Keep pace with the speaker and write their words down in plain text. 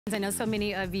I know so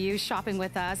many of you shopping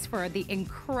with us for the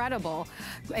incredible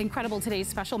today's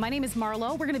special. My name is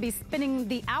Marlo. We're gonna be spending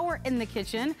the hour in the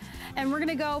kitchen, and we're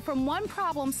gonna go from one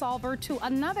problem solver to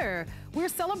another. We're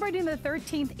celebrating the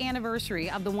 13th anniversary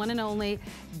of the one and only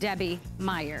Debbie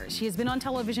Meyer. She has been on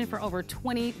television for over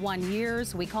 21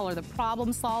 years. We call her the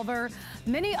problem solver.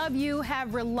 Many of you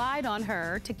have relied on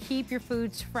her to keep your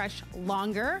foods fresh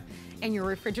longer in your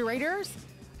refrigerators,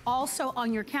 also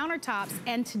on your countertops.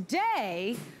 And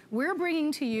today, we're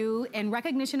bringing to you, in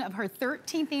recognition of her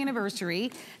 13th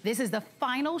anniversary, this is the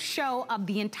final show of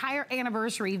the entire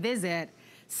anniversary visit,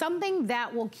 something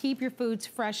that will keep your foods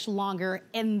fresh longer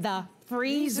in the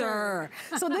freezer.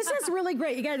 So this is really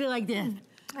great. You gotta do like this.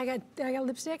 I got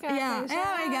lipstick. Yeah,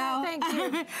 there we go. Thank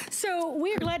you. So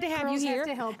we're glad to have Girls you here. have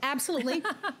to help. Absolutely.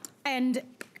 And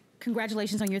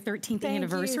congratulations on your 13th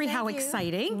anniversary. How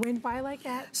exciting. It went by like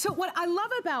that. So what I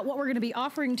love about what we're gonna be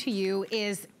offering to you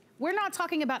is we're not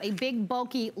talking about a big,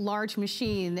 bulky, large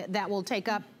machine that will take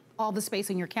up all the space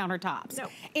on your countertops. No.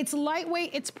 It's lightweight,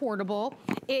 it's portable.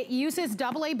 It uses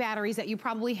AA batteries that you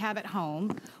probably have at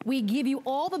home. We give you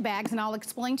all the bags, and I'll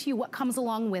explain to you what comes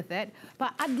along with it.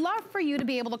 But I'd love for you to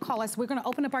be able to call us. We're gonna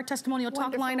open up our testimonial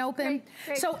talk line open.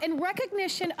 Great. So in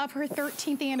recognition of her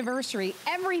 13th anniversary,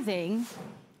 everything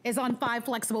is on 5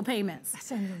 flexible payments.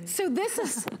 That's unbelievable. So this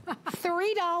is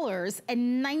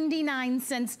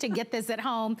 $3.99 to get this at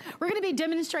home. We're gonna be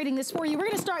demonstrating this for you. We're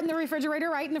gonna start in the refrigerator,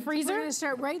 right in the freezer? We're gonna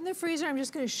start right in the freezer. I'm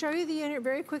just gonna show you the unit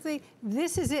very quickly.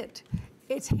 This is it.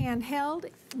 It's handheld.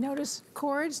 Notice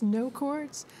cords, no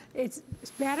cords. It's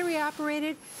battery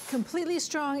operated, completely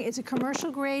strong. It's a commercial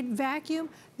grade vacuum.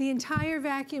 The entire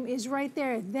vacuum is right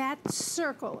there. That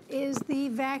circle is the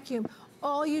vacuum.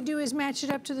 All you do is match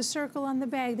it up to the circle on the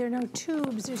bag. There are no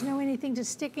tubes, there's no anything to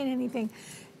stick in anything.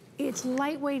 It's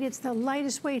lightweight, it's the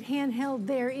lightest weight handheld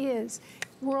there is.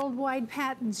 Worldwide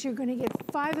patents. You're gonna get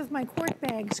 5 of my quart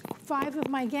bags, 5 of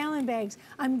my gallon bags.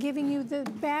 I'm giving you the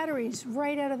batteries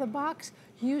right out of the box.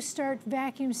 You start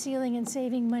vacuum sealing and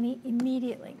saving money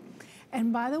immediately.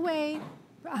 And by the way,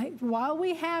 while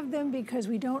we have them, because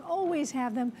we don't always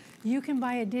have them, you can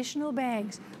buy additional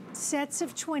bags. Sets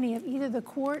of 20 of either the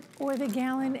quart or the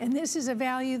gallon, and this is a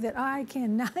value that I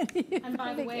cannot even. And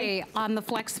by the way, on the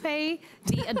FlexPay,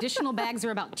 the additional bags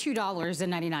are about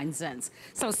 $2.99.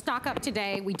 So stock up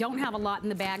today. We don't have a lot in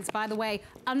the bags. By the way,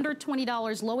 under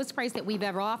 $20, lowest price that we've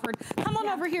ever offered. Come on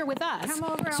over here with us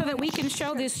so that we can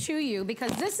show this to you,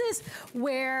 because this is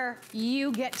where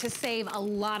you get to save a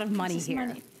lot of money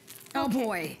here. Oh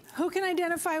boy. Who can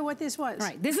identify what this was?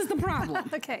 Right, this is the problem.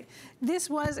 Okay, this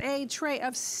was a tray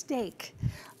of steak.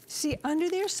 See, under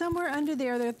there, somewhere under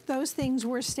there, those things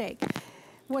were steak.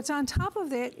 What's on top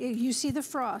of it, you see the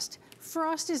frost.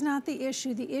 Frost is not the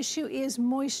issue. The issue is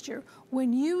moisture.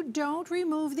 When you don't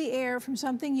remove the air from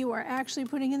something you are actually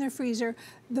putting in the freezer,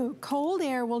 the cold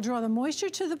air will draw the moisture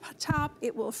to the top.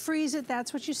 It will freeze it.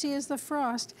 That's what you see as the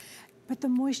frost. But the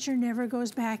moisture never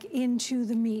goes back into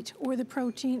the meat or the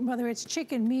protein, whether it's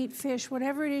chicken, meat, fish,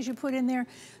 whatever it is you put in there,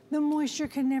 the moisture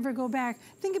can never go back.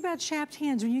 Think about chapped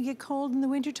hands. When you get cold in the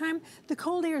wintertime, the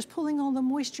cold air is pulling all the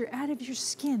moisture out of your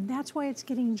skin. That's why it's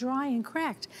getting dry and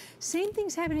cracked. Same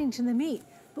thing's happening to the meat,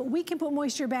 but we can put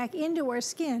moisture back into our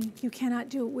skin. You cannot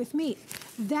do it with meat.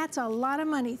 That's a lot of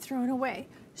money thrown away.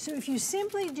 So if you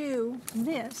simply do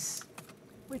this,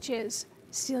 which is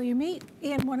seal your meat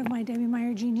in one of my Debbie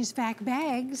Meyer Genius Vac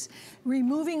bags,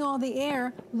 removing all the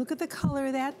air. Look at the color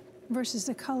of that versus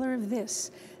the color of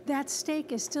this. That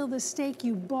steak is still the steak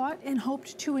you bought and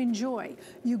hoped to enjoy.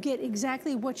 You get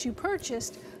exactly what you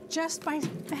purchased just by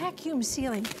vacuum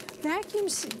sealing. Vacuum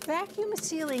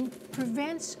sealing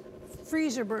prevents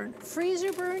freezer burn.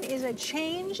 Freezer burn is a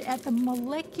change at the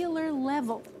molecular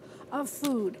level of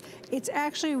food. It's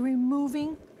actually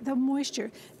removing the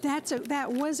moisture.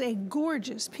 That was a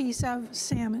gorgeous piece of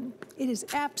salmon. It is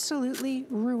absolutely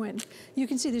ruined. You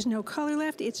can see there's no color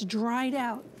left. It's dried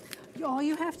out. All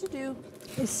you have to do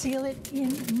is seal it in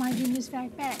my Genius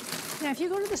Vac bag. Now, if you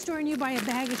go to the store and you buy a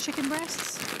bag of chicken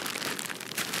breasts,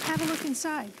 have a look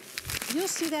inside. You'll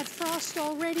see that frost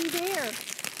already there.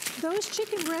 Those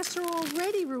chicken breasts are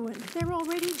already ruined. They're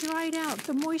already dried out.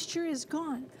 The moisture is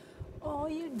gone. All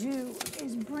you do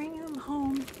is bring them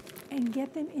home and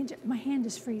get them into, my hand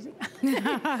is freezing.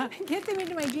 Get them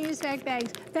into my Genius Vac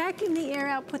bags, vacuum the air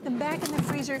out, put them back in the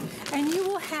freezer, and you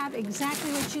will have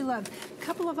exactly what you love. A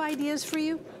couple of ideas for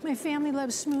you. My family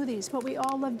loves smoothies, but we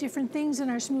all love different things in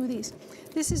our smoothies.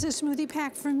 This is a smoothie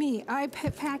pack for me. I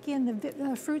pack in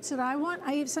the fruits that I want.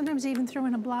 I sometimes even throw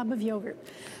in a blob of yogurt.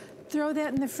 throw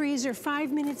that in the freezer.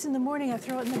 5 minutes in the morning, I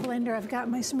throw it in the blender. I've got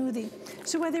my smoothie.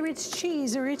 So whether it's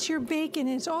cheese or it's your bacon,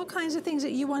 it's all kinds of things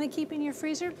that you want to keep in your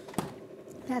freezer,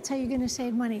 that's how you're going to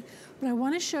save money. But I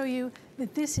want to show you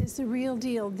that this is the real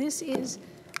deal. This is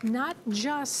not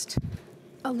just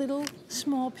a little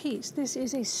small piece. This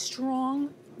is a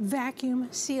strong vacuum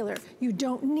sealer. You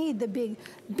don't need the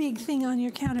big thing on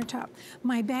your countertop.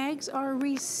 My bags are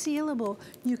resealable.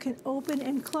 You can open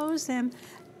and close them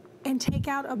and take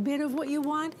out a bit of what you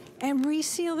want and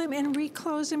reseal them and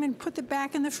reclose them and put them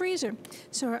back in the freezer.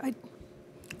 So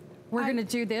we're going to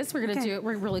do this. We're going to do it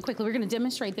really quickly. We're going to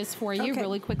demonstrate this for you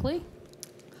really quickly.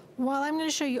 While I'm going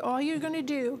to show you, all you're going to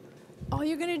do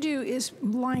is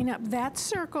line up that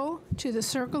circle to the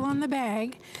circle on the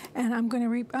bag, and I'm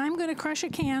going to crush a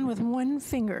can with one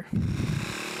finger.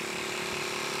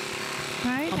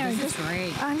 Right? Oh, now, this is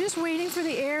great. I'm just waiting for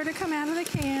the air to come out of the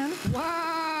can.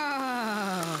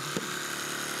 Wow.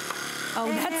 Oh,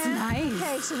 that's nice.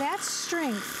 Okay, so that's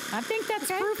strength. I think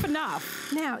that's proof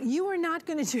enough. Now, you are not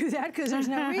going to do that because there's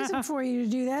no reason for you to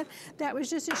do that. That was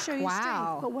just to show you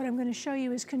strength. But what I'm going to show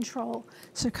you is control.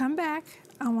 So come back.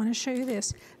 I want to show you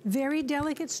this. Very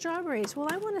delicate strawberries. Well,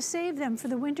 I want to save them for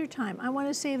the winter time. I want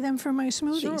to save them for my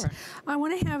smoothies. Sure. I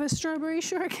want to have a strawberry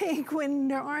shortcake when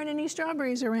there aren't any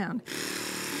strawberries around.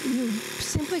 You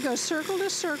simply go circle to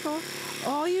circle.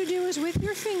 All you do is with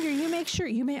your finger, you make sure,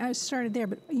 I started there,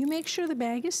 but you make sure the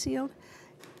bag is sealed.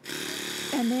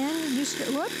 And then you,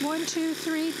 1, 2,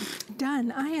 3,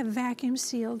 done. I have vacuum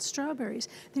sealed strawberries.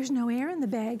 There's no air in the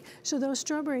bag, so those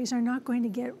strawberries are not going to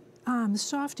get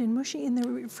soft and mushy in the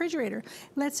refrigerator.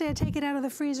 Let's say I take it out of the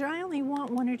freezer. I only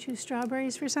want 1 or 2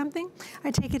 strawberries for something.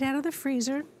 I take it out of the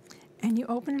freezer and you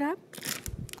open it up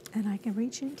and I can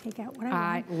reach in and take out what I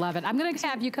want. I love it. I'm going to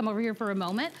have you come over here for a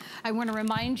moment. I want to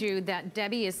remind you that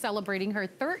Debbie is celebrating her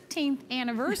 13th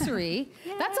anniversary.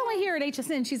 That's only here at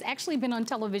HSN. She's actually been on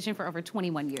television for over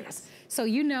 21 years. Yes. So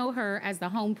you know her as the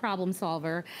home problem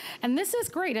solver. And this is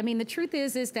great. I mean, the truth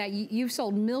is that you've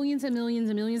sold millions and millions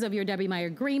and millions of your Debbie Meyer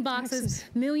green boxes,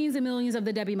 millions and millions of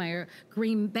the Debbie Meyer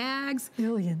green bags.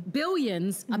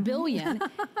 Billions, a billion.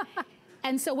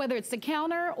 And so whether it's the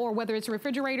counter or whether it's a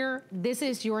refrigerator, this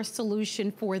is your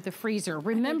solution for the freezer.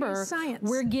 Remember,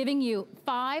 we're giving you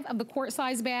 5 of the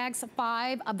quart-size bags,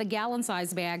 5 of the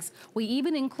gallon-size bags. We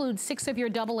even include 6 of your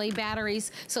AA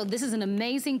batteries. So this is an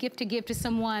amazing gift to give to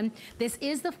someone. This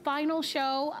is the final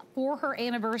show for her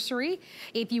anniversary.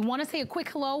 If you want to say a quick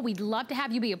hello, we'd love to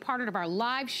have you be a part of our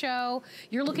live show.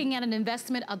 You're looking at an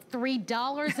investment of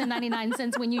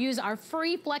 $3.99 when you use our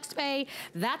free FlexPay.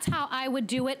 That's how I would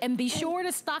do it. And be sure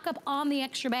to stock up on the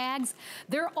extra bags.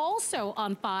 They're also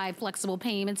on 5 flexible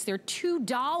payments. They're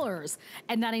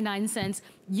 $2.99.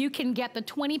 You can get the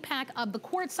 20-pack of the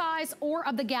quart size or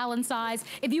of the gallon size.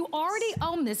 If you already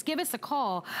own this, give us a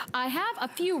call. I have a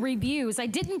few reviews. I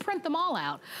didn't print them all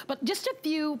out, but just a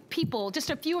few people, just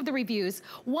a few of the reviews.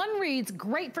 One reads,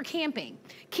 great for camping.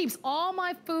 Keeps all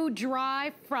my food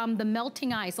dry from the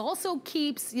melting ice. Also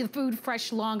keeps the food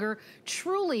fresh longer.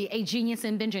 Truly a genius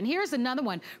invention. Here's another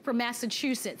one from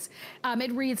Massachusetts.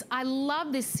 It reads, I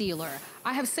love this sealer.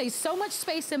 I have saved so much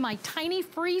space in my tiny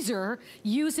freezer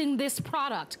using this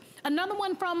product. Another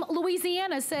one from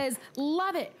Louisiana says,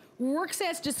 love it. Works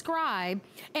as described.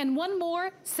 And one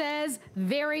more says,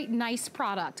 very nice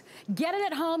product. Get it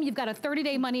at home. You've got a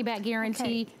 30-day money-back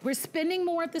guarantee. We're spending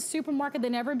more at the supermarket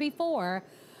than ever before.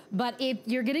 But if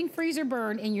you're getting freezer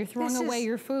burn and you're throwing away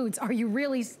your foods, are you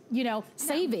really, you know,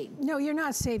 saving? No, you're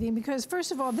not saving because,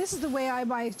 first of all, this is the way I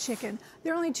buy chicken.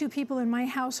 There are only 2 people in my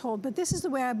household, but this is the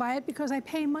way I buy it because I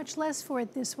pay much less for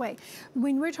it this way.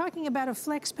 When we're talking about a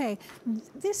flex pay,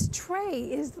 this tray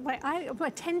is like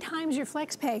 10 times your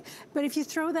flex pay. But if you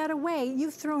throw that away,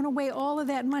 you've thrown away all of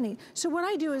that money. So what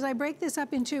I do is I break this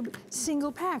up into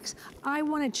single packs. I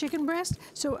want a chicken breast,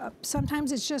 so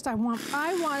sometimes it's just I want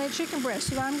a chicken breast,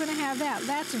 so I'm going to have that.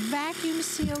 That's vacuum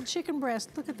sealed chicken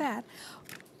breast. Look at that.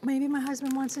 Maybe my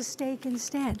husband wants a steak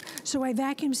instead. So I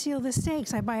vacuum seal the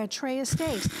steaks. I buy a tray of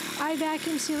steaks. I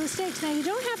vacuum seal the steaks. Now you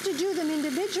don't have to do them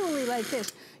individually like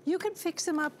this. You can fix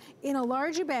them up in a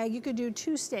larger bag. You could do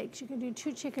 2 steaks. You could do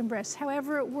 2 chicken breasts,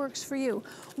 however it works for you.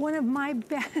 One of my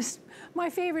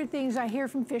favorite things I hear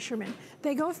from fishermen.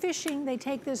 They go fishing, they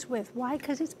take this with. Why?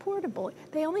 Because it's portable.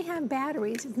 They only have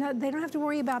batteries. They don't have to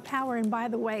worry about power. And by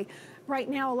the way, right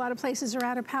now a lot of places are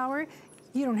out of power.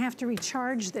 You don't have to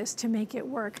recharge this to make it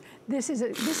work. This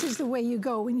is the way you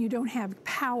go when you don't have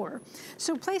power.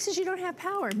 So places you don't have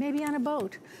power, maybe on a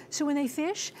boat. So when they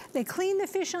fish, they clean the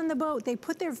fish on the boat. They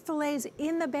put their fillets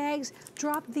in the bags,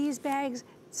 drop these bags,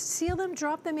 seal them,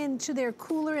 drop them into their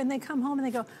cooler, and they come home and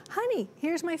they go, honey,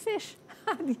 here's my fish.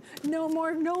 No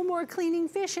more cleaning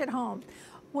fish at home.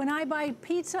 When I buy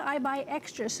pizza, I buy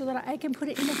extra so that I can put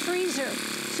it in the freezer.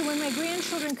 So when my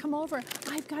grandchildren come over,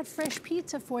 I've got fresh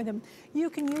pizza for them. You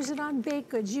can use it on baked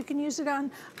goods. You can use it on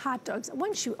hot dogs.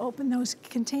 Once you open those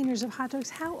containers of hot dogs,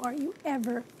 how are you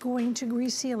ever going to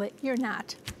reseal it? You're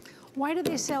not. Why do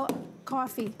they sell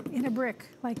coffee in a brick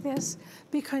like this?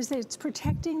 Because it's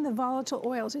protecting the volatile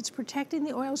oils. It's protecting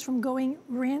the oils from going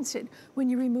rancid. When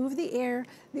you remove the air,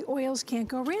 the oils can't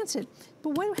go rancid.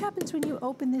 But what happens when you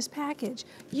open this package?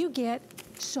 You get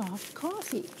soft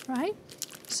coffee, right?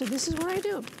 So this is what I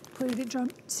do.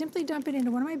 Simply dump it into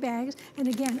one of my bags. And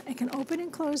again, I can open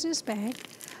and close this bag.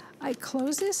 I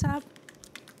close this up,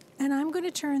 and I'm going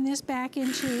to turn this back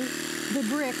into the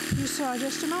brick you saw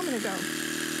just a moment ago.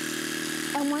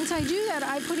 And once I do that,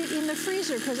 I put it in the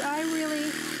freezer because I really,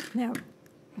 now,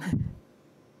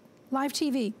 live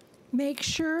TV, make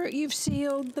sure you've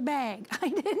sealed the bag. I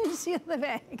didn't seal the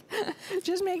bag.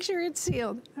 Just make sure it's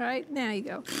sealed. All right, now you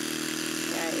go.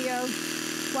 There you go.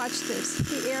 Watch this.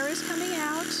 The air is coming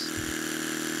out.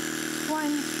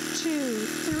 1, 2,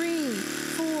 3,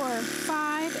 4,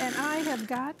 5, and I have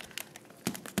got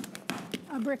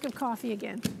a brick of coffee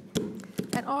again.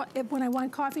 And when I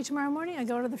want coffee tomorrow morning, I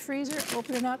go to the freezer,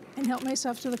 open it up, and help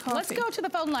myself to the coffee. Let's go to the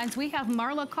phone lines. We have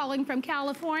Marla calling from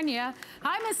California.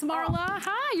 Hi, Miss Marla.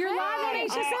 Hi, you're live on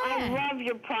HSN. I love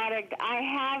your product. I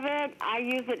have it. I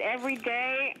use it every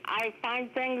day. I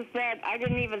find things that I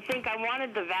didn't even think I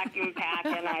wanted the vacuum pack,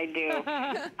 and I do.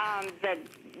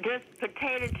 Just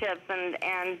potato chips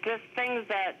and just things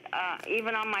that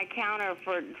even on my counter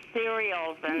for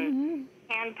cereals and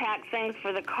hand-packed things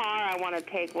for the car I want to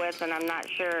take with, and I'm not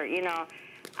sure, you know,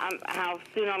 how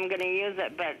soon I'm going to use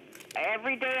it. But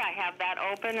every day I have that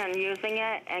open and using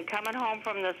it, and coming home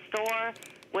from the store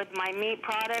with my meat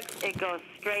products, it goes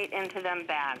straight into them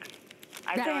bags.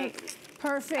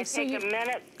 Perfect. I take a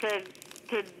minute to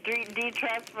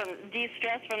de-stress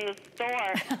from the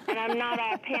store, and I'm not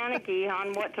all panicky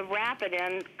on what to wrap it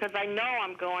in because I know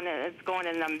it's going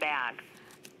in them bags.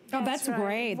 Oh, that's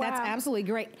great. Wow. That's absolutely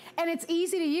great. And it's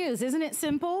easy to use, isn't it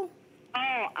simple?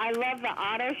 Oh, I love the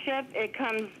auto ship. It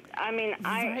comes, I mean,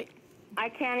 I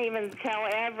can't even tell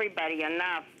everybody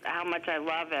enough how much I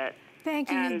love it. Thank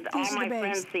you. And all my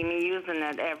friends see me using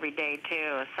it every day,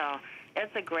 too. So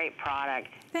it's a great product.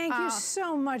 Thank you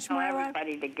so much, Marla. For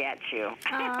everybody to get you.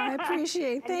 I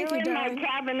appreciate it. Thank you, darling. You're in my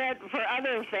cabinet for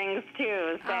other things,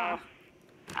 too. So,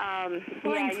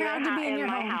 well, I'm proud to be in your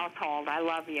my household. I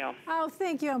love you. Oh,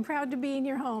 thank you. I'm proud to be in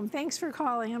your home. Thanks for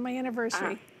calling on my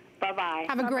anniversary. Bye-bye.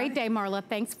 Have a great day, Marla.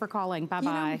 Thanks for calling.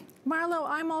 Bye-bye. You know, Marlo,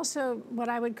 I'm also what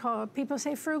I would call, people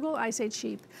say frugal, I say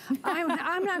cheap.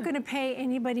 I'm not going to pay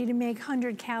anybody to make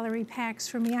 100-calorie packs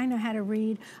for me. I know how to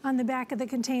read. On the back of the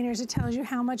containers, it tells you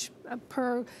how much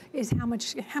per is how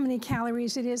many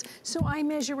calories it is. So I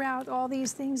measure out all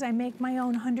these things. I make my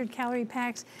own 100-calorie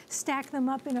packs, stack them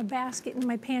up in a basket in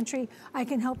my pantry. I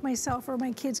can help myself, or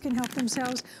my kids can help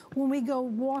themselves. When we go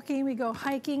walking, we go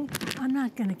hiking, I'm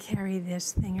not going to carry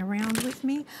this thing around with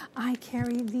me. I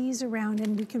carry these around,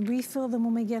 and we can refill them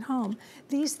when we get home.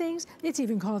 These things, it's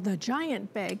even called the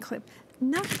giant bag clip.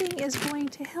 Nothing is going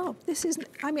to help. This is,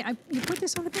 I mean, you put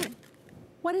this on the bin.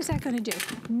 What is that going to do?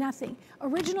 Nothing.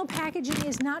 Original packaging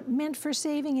is not meant for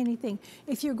saving anything.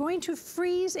 If you're going to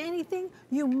freeze anything,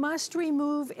 you must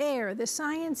remove air. The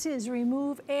science is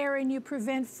remove air and you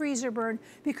prevent freezer burn,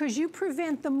 because you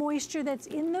prevent the moisture that's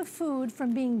in the food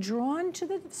from being drawn to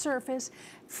the surface,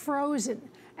 frozen.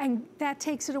 And that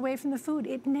takes it away from the food.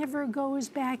 It never goes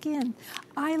back in.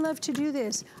 I love to do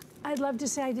this. I'd love to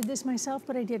say I did this myself,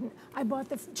 but I didn't. I bought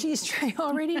the cheese tray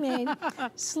already made,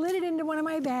 slid it into one of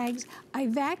my bags. I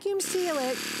vacuum seal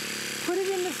it, put it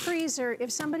in the freezer.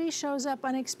 If somebody shows up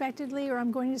unexpectedly or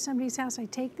I'm going to somebody's house, I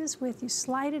take this with you,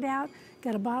 slide it out,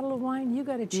 got a bottle of wine, you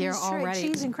got a cheese tray,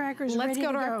 cheese and crackers ready to go.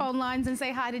 Let's go to our phone lines and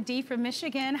say hi to Dee from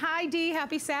Michigan. Hi, Dee.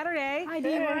 Happy Saturday. Hi, Dee.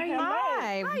 Where are you?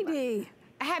 Hi. Hi, Dee.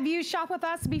 Have you shopped with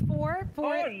us before?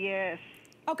 Yes.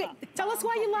 Okay, tell us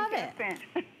why you love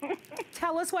it.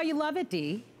 Tell us why you love it,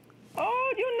 Dee.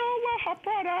 Oh, you know what, her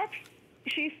products,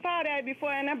 she started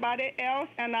before anybody else,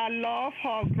 and I love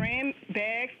her grain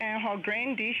bags and her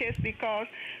grain dishes because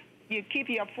you keep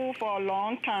your food for a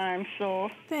long time, so.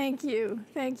 Thank you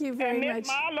very much. And Miss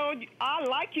Marlo, I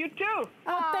like you too.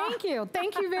 Oh,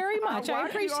 thank you very much. I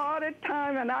watch you all the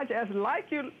time, and I just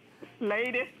like you,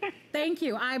 lady. Thank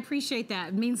you, I appreciate that.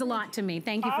 It means a lot to me.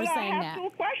 Thank you for saying that. I have 2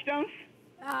 questions.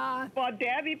 For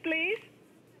Debbie, please.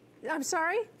 I'm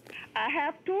sorry? I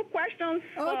have 2 questions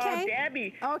for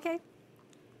Debbie. Okay.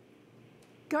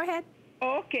 Go ahead.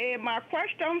 Okay, my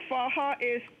question for her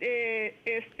is the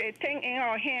thing in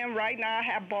her hand right now. I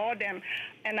have bought them,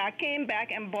 and I came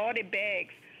back and bought the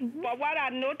bags. But what I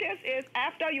noticed is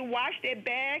after you wash the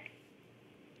bag,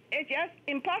 it's just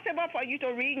impossible for you to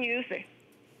reuse it.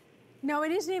 No,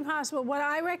 it isn't impossible. What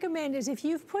I recommend is if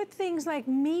you've put things like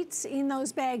meats in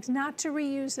those bags, not to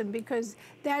reuse them, because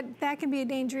that can be a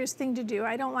dangerous thing to do.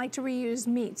 I don't like to reuse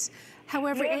meats.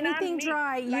 However, No, anything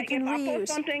dry, you can reuse. If I put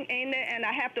something in it and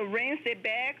I have to rinse the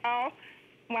bag off,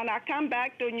 when I come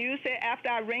back to use it, after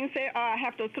I rinse it, I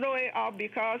have to throw it out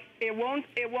because it won't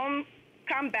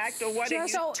come back to what it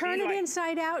used to be. So turn it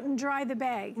inside out and dry the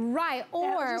bag. Right,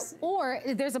 or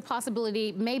there's a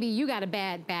possibility maybe you got a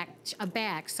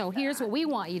bag. So here's what we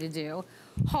want you to do.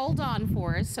 Hold on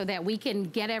for us so that we can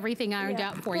get everything ironed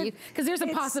out for you, because there's a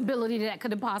possibility that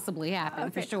could have possibly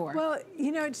happened for sure. Well,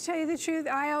 you know, to tell you the truth,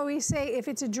 I always say if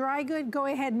it's a dry good, go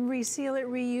ahead and reseal it,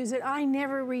 reuse it. I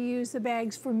never reuse the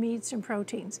bags for meats and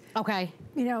proteins. Okay.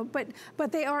 You know,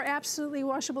 but they are absolutely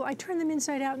washable. I turn them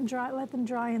inside out and let them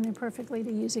dry, and they're perfectly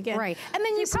to use again. Right, and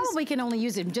then you probably can only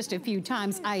use it just a few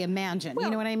times, I imagine. Well,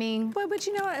 you know what I mean? But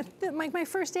you know, my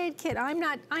first aid kit, I'm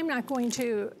not going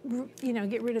to, you know,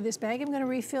 get rid of this bag. I'm going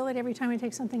to refill it every time I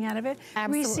take something out of it.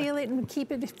 Absolutely. Reseal it and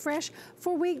keep it fresh.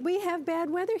 For we have bad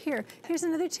weather here. Here's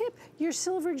another tip: your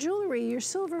silver jewelry, your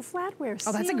silver flatware.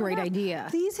 Oh, that's a great idea.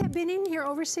 These have been in here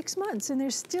over 6 months, and they're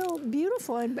still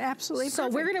beautiful and absolutely perfect. So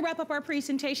we're going to wrap up our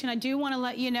presentation. I do want to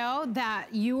let you know that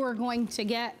you are going to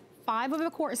get 5 of the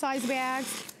quart-size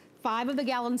bags, 5 of the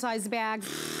gallon-size bags.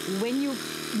 When you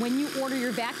order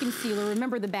your vacuum sealer,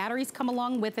 remember the batteries come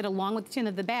along with it, along with 10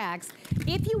 of the bags.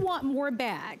 If you want more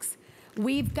bags,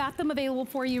 we've got them available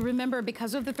for you. Remember,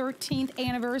 because of the 13th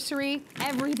anniversary,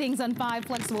 everything's on 5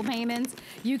 flexible payments.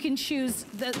 You can choose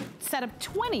the set of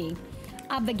 20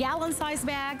 of the gallon-size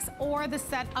bags or the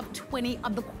set of 20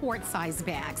 of the quart-size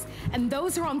bags. And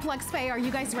those are on FlexPay. Are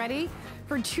you guys ready?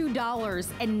 For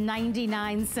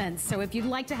 $2.99. So if you'd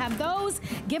like to have those,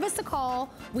 give us a call.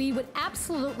 We would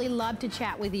absolutely love to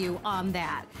chat with you on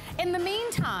that. In the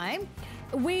meantime,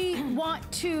 we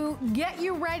want to get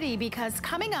you ready, because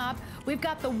coming up, we've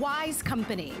got the Wise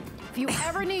Company. If you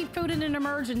ever need food in an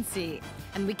emergency,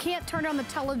 and we can't turn on the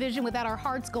television without our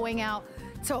hearts going out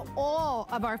to all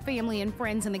of our family and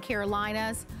friends in the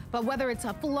Carolinas, but whether it's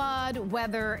a flood,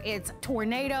 whether it's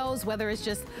tornadoes, whether it's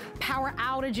just power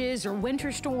outages or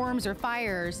winter storms or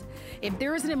fires, if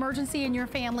there is an emergency in your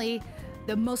family,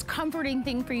 the most comforting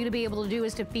thing for you to be able to do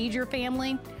is to feed your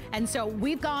family. And so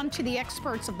we've gone to the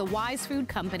experts of the Wise Food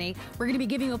Company. We're going to be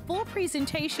giving a full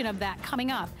presentation of that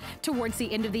coming up towards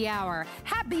the end of the hour.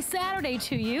 Happy Saturday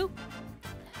to you.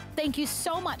 Thank you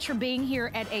so much for being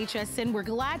here at HSN. We're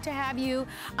glad to have you.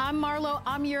 I'm Marlo,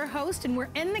 I'm your host, and we're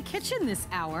in the kitchen this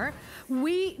hour.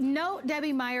 We know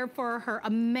Debbie Meyer for her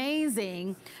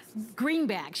amazing green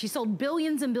bags. She sold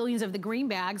billions and billions of the green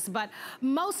bags, but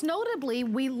most notably,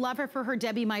 we love her for her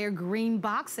Debbie Meyer green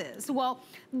boxes. Well,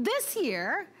 this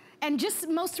year, and just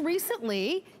most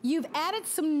recently, you've added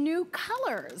some new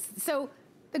colors. So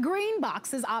the green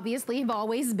boxes obviously have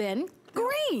always been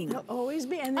green. They'll always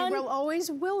be, and they always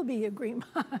will be a green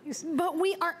box. But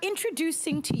we are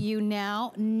introducing to you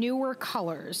now newer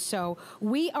colors. So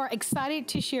we are excited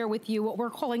to share with you what we're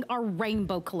calling our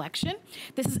rainbow collection.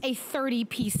 This is a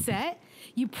 30-piece set.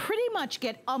 You pretty much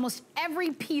get almost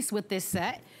every piece with this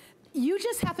set. You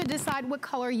just have to decide what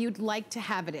color you'd like to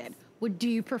have it in. Do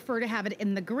you prefer to have it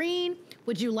in the green?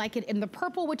 Would you like it in the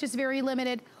purple, which is very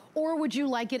limited? Or would you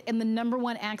like it in the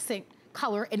 #1 accent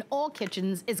color in all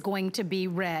kitchens is going to be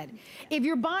red. If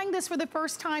you're buying this for the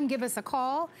first time, give us a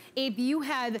call. If you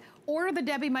had ordered the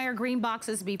Debbie Meyer green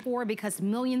boxes before, because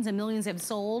millions and millions have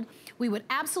sold, we would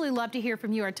absolutely love to hear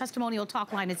from you. Our testimonial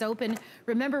talk line is open.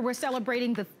 Remember, we're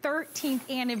celebrating the 13th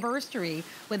anniversary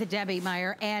with Debbie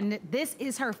Meyer, and this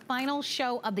is her final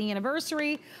show of the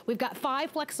anniversary. We've got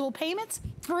 5 flexible payments,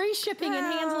 free shipping and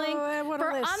handling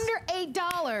for under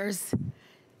 $8.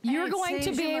 You're going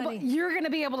to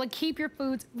be able to keep your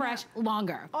foods fresh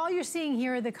longer. All you're seeing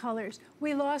here are the colors.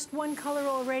 We lost one color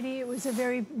already. It was a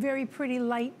very, very pretty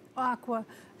light aqua.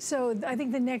 So I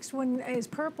think the next one is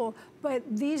purple, but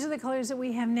these are the colors that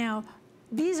we have now.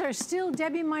 These are still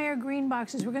Debbie Meyer green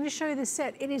boxes. We're going to show you the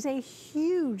set. It is a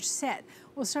huge set.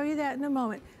 We'll show you that in a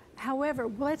moment. However,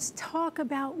 let's talk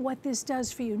about what this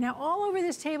does for you. Now, all over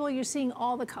this table, you're seeing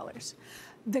all the colors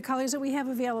that we have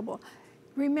available.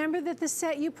 Remember that the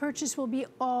set you purchase will be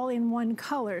all in one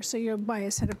color. So you'll buy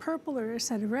a set of purple or a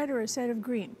set of red or a set of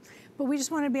green. But we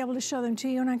just want to be able to show them to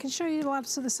you, and I can show you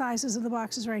lots of the sizes of the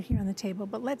boxes right here on the table.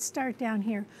 But let's start down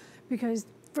here, because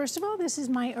First of all, this is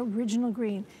my original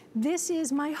green. This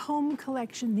is my home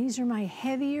collection. These are my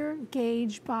heavier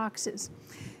gauge boxes.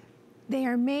 They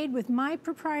are made with my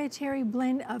proprietary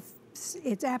blend of,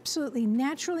 it's absolutely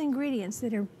natural ingredients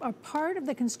that are part of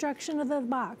the construction of the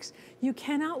box. You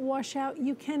cannot wash out,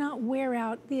 you cannot wear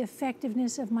out the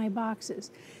effectiveness of my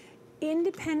boxes.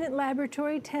 Independent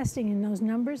laboratory testing, and those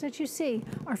numbers that you see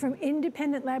are from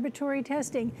independent laboratory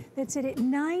testing that said at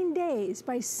 9 days,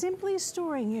 by simply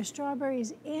storing your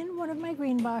strawberries in one of my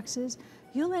green boxes,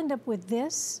 you'll end up with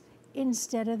this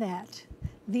instead of that.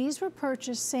 These were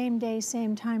purchased same day,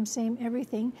 same time, same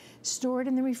everything, stored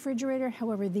in the refrigerator.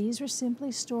 However, these were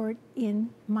simply stored in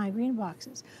my green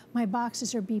boxes. My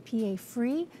boxes are BPA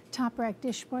free, top rack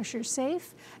dishwasher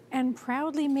safe, and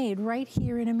proudly made right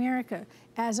here in America,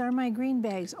 as are my green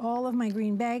bags. All of my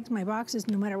green bags, my boxes,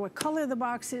 no matter what color the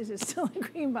box is, it's still a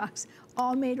green box,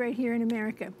 all made right here in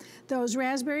America. Those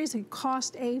raspberries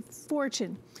cost a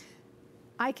fortune.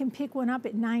 I can pick one up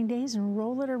at 9 days and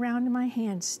roll it around in my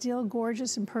hand, still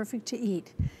gorgeous and perfect to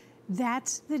eat.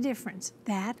 That's the difference,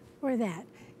 that or that.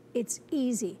 It's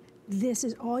easy. This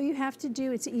is all you have to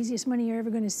do. It's the easiest money you're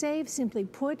ever going to save. Simply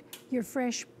put your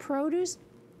fresh produce,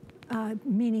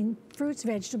 meaning fruits,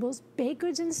 vegetables, baked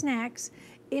goods, and snacks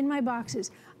in my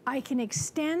boxes. I can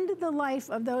extend the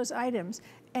life of those items,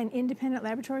 and independent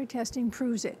laboratory testing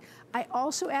proves it. I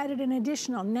also added an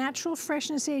additional natural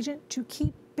freshness agent to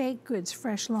keep baked goods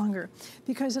fresh longer,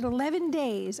 because at 11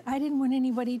 days, I didn't want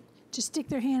anybody to stick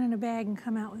their hand in a bag and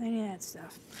come out with any of that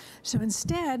stuff. So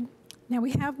instead, now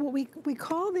we have what we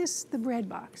call this the bread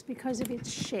box because of its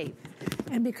shape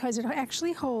and because it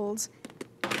actually holds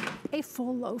a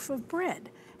full loaf of bread.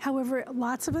 However,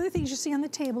 lots of other things you see on the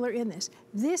table are in this.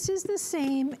 This is the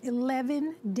same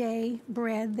 11-day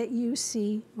bread that you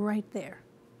see right there.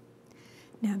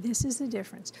 Now, this is the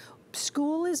difference.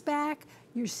 School is back.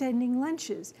 You're sending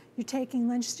lunches. You're taking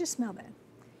lunch, just smell that.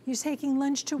 You're taking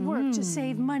lunch to work to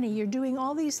save money. You're doing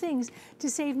all these things to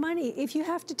save money. If you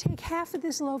have to take half of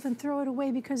this loaf and throw it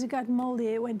away because it got moldy,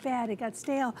 it went bad, it got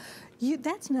stale,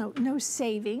 that's no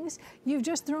savings. You've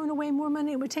just thrown away more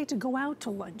money it would take to go out to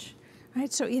lunch.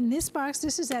 Right? So in this box,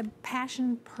 this is that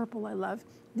passion purple I love.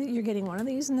 You're getting one of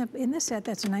these in the set.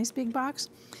 That's a nice big box.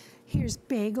 Here's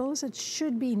bagels. It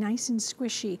should be nice and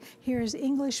squishy. Here's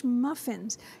English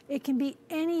muffins. It can be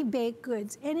any baked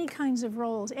goods, any kinds of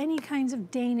rolls, any kinds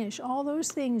of Danish, all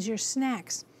those things, your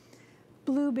snacks.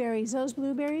 Blueberries. Those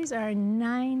blueberries are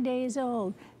 9 days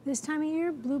old. This time of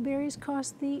year, blueberries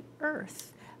cost the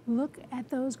earth. Look at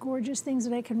those gorgeous things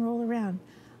that I can roll around.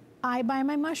 I buy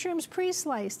my mushrooms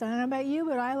pre-sliced. I don't know about you,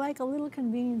 but I like a little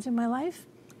convenience in my life.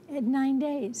 At 9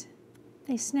 days,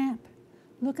 they snap.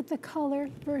 Look at the color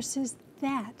versus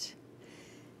that.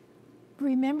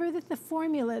 Remember that the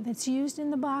formula that's used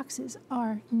in the boxes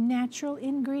are natural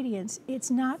ingredients. It's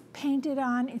not painted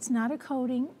on, it's not a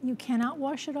coating. You cannot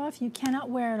wash it off, you cannot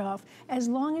wear it off. As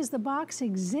long as the box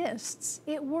exists,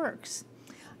 it works.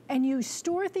 And you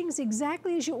store things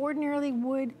exactly as you ordinarily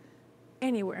would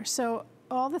anywhere. So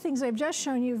all the things I've just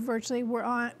shown you virtually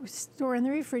were stored in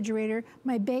the refrigerator.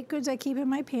 My baked goods I keep in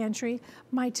my pantry.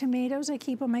 My tomatoes I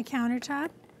keep on my countertop.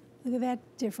 Look at that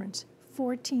difference,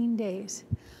 14 days.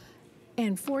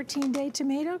 And 14-day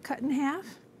tomato cut in half,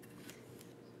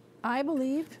 I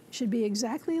believe should be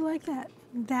exactly like that.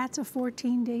 That's a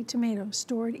 14-day tomato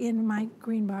stored in my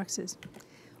green boxes.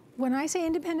 When I say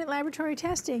independent laboratory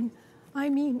testing, I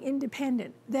mean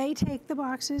independent. They take the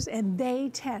boxes and they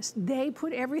test. They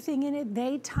put everything in it,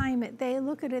 they time it, they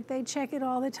look at it, they check it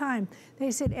all the time. They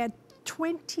said at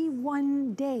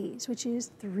 21 days, which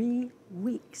is 3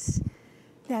 weeks,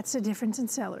 that's the difference in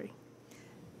celery.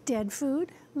 Dead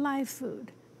food, live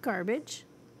food, garbage,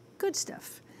 good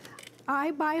stuff.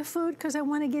 I buy food because I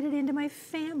want to get it into my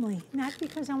family, not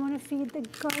because I want to feed the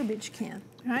garbage can,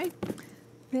 right?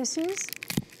 This is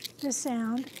the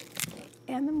sound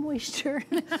and the moisture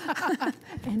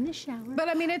and the shower. But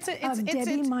I mean, it's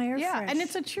Debbie Meyer yeah, Fresh. And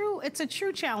it's a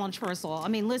true challenge for us all. I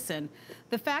mean, listen,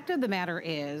 the fact of the matter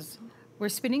is, we're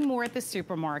spending more at the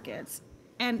supermarkets,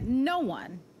 and no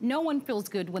one feels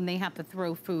good when they have to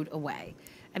throw food away.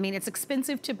 I mean, it's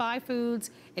expensive to buy foods.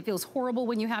 It feels horrible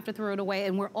when you have to throw it away,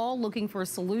 and we're all looking for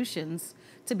solutions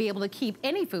to be able to keep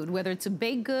any food, whether it's a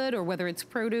baked good or whether it's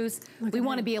produce. We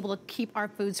want to be able to keep our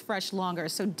foods fresh longer.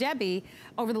 So Debbie,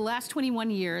 over the last 21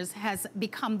 years, has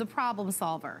become the problem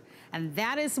solver. And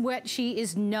that is what she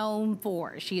is known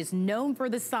for. She is known for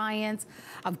the science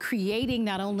of creating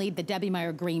not only the Debbie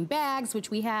Meyer green bags, which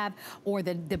we have, or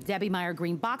the Debbie Meyer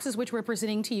green boxes, which we're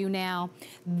presenting to you now.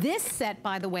 This set,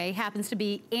 by the way, happens to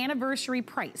be anniversary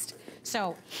priced.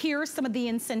 So here's some of the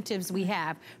incentives we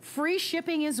have. Free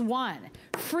shipping is one.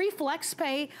 Free flex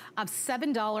pay of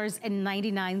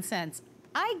 $7.99.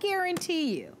 I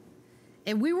guarantee you,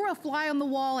 if we were a fly on the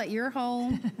wall at your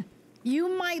home,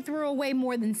 you might throw away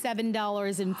more than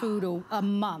 $7 in food a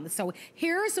month. So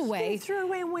here's a way. You throw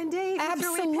away in one day.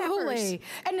 Absolutely.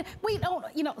 And we don't,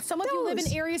 you know, some of you live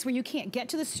in areas where you can't get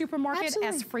to the supermarket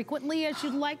as frequently as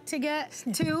you'd like to get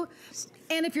to.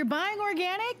 And if you're buying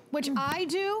organic, which I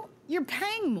do, you're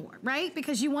paying more, right?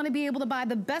 Because you want to be able to buy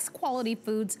the best quality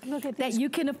foods that you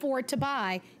can afford to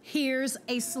buy. Here's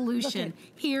a solution.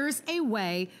 Here's a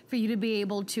way for you to be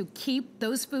able to keep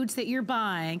those foods that you're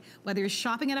buying, whether you're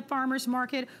shopping at a farmer's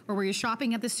market or where you're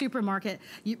shopping at the supermarket,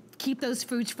 you keep those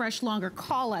foods fresh longer.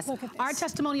 Call us. Our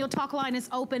testimonial talk line is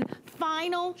open.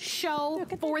 Final show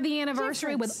for the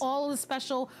anniversary with all of the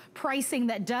special pricing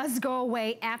that does go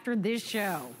away after this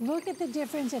show. Look at the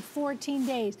difference at 14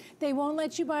 days. They won't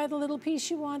let you buy the little piece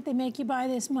you want. They make you buy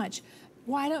this much.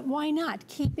 Why not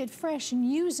keep it fresh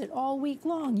and use it all week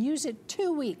long? Use it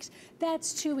 2 weeks.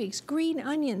 That's 2 weeks. Green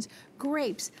onions,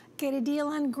 grapes. Get a deal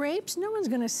on grapes. No one's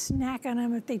going to snack on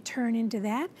them if they turn into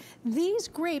that. These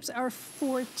grapes are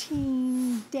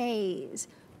 14 days.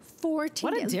 14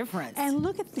 What a days. difference. And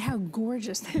look at how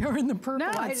gorgeous they are in the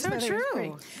purple. No, it's so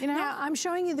true. You know? Now, I'm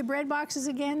showing you the bread boxes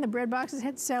again. The bread boxes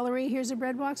had celery. Here's a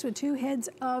bread box with 2 heads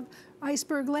of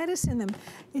iceberg lettuce in them.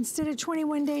 Instead of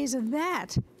 21 days of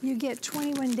that, you get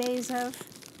 21 days of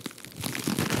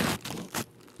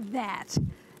that.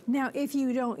 Now, if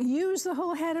you don't use the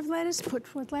whole head of lettuce, put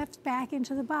what's left back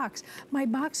into the box. My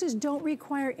boxes don't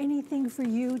require anything for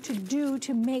you to do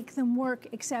to make them work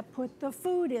except put the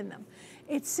food in them.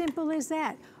 It's simple as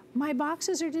that. My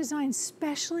boxes are designed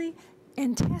specially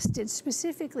and tested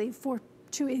specifically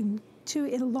to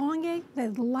elongate the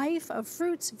life of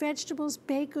fruits, vegetables,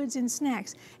 baked goods, and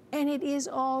snacks. And it is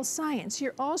all science.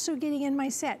 You're also getting in my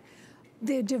set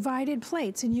the divided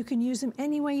plates, and you can use them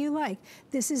any way you like.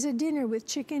 This is a dinner with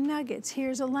chicken nuggets.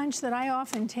 Here's a lunch that I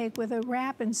often take with a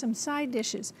wrap and some side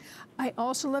dishes. I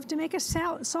also love to make a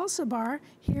salsa bar.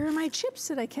 Here are my chips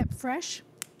that I kept fresh,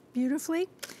 beautifully.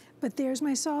 But there's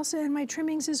my salsa and my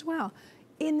trimmings as well.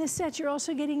 In this set, you're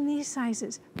also getting these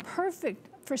sizes, perfect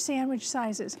for sandwich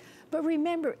sizes. But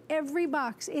remember, every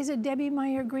box is a Debbie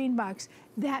Meyer green box.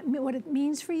 What it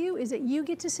means for you is that you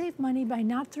get to save money by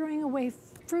not throwing away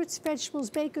fruits,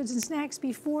 vegetables, baked goods, and snacks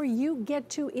before you get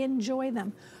to enjoy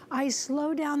them. I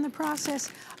slow down the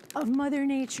process of Mother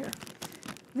Nature.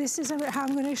 This is how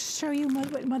I'm going to show you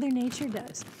what Mother Nature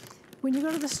does. When you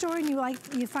go to the store and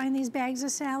you find these bags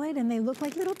of salad and they look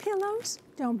like little pillows,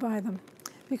 don't buy them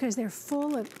because they're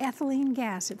full of ethylene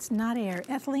gas. It's not air.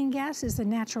 Ethylene gas is the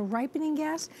natural ripening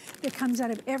gas that comes out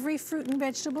of every fruit and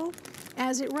vegetable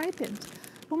as it ripens.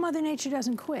 Well, Mother Nature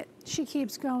doesn't quit. She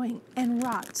keeps going and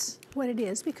rots what it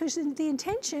is because the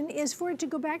intention is for it to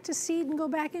go back to seed and go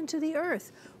back into the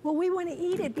earth. Well, we want to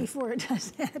eat it before it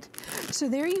does that. So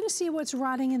there you can see what's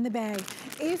rotting in the bag.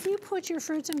 If you put your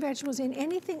fruits and vegetables in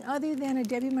anything other than a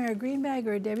Debbie Meyer green bag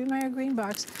or a Debbie Meyer green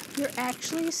box, you're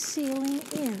actually sealing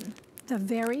in the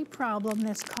very problem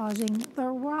that's causing the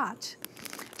rot.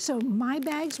 So my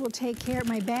bags will take care,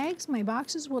 my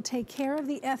boxes will take care of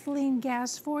the ethylene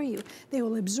gas for you. They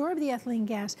will absorb the ethylene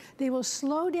gas. They will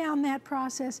slow down that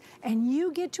process and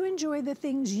you get to enjoy the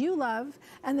things you love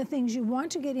and the things you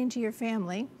want to get into your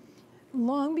family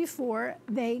long before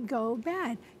they go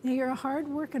bad. Now you're a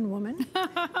hard-working woman.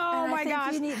 Oh my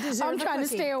gosh, I'm trying to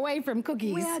stay away from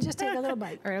cookies. Well, just take a little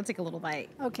bite. All right, I'll take a little bite.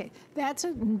 Okay, that's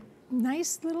a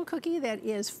nice little cookie that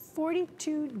is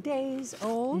 42 days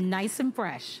old. Nice and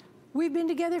fresh. We've been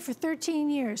together for 13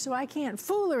 years, so I can't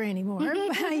fool her anymore.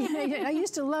 I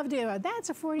used to love to, that's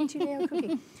a 42-day-old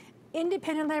cookie.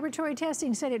 Independent laboratory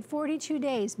testing said at 42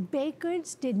 days, baked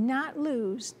goods did not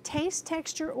lose taste,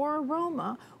 texture, or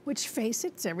aroma, which, face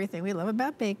it, it's everything we love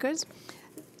about baked goods.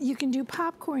 You can do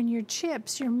popcorn, your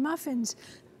chips, your muffins,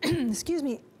 excuse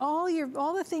me, all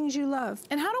the things you love.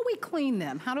 And how do we clean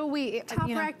them? How do we, Top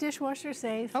rack dishwasher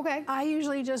safe. Okay. I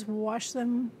usually just wash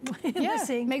them in the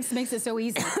sink. Makes it so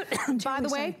easy. By the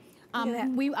way,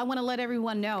 I want to let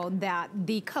everyone know that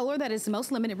the color that is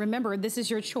most limited, remember, this is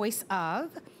your choice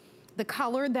of. The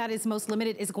color that is most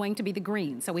limited is going to be the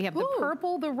green. So we have the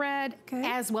purple, the red,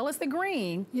 as well as the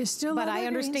green. You still But I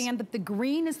understand that the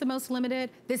green is the most limited.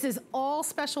 This is all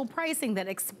special pricing that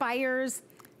expires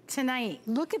tonight.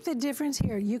 Look at the difference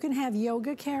here. You can have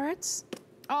yoga carrots.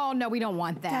 Oh, no, we don't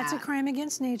want that. That's a crime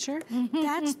against nature.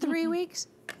 That's 3 weeks.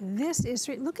 This is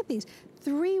 3. Look at these.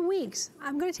 3 weeks.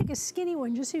 I'm gonna take a skinny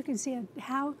one just so you can see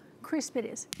how crisp it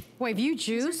is. Boy, if you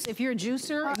juice, if you're a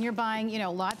juicer and you're buying, you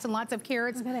know, lots and lots of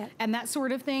carrots and that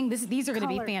sort of thing, these are gonna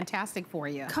be fantastic for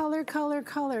you. Color, color,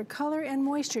 color, color and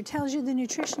moisture tells you the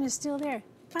nutrition is still there.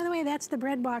 By the way, that's the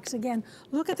bread box again.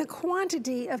 Look at the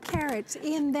quantity of carrots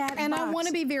in that and box. I want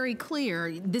to be very clear.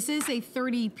 This is a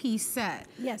 30-piece set.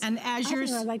 Yes. And as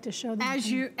I'd like to show them.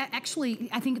 Actually,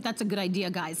 I think that's a good idea,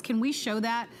 guys. Can we show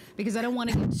that? Because I don't want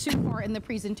to get too far in the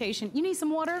presentation. You need some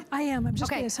water? I am. I'm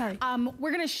just sorry.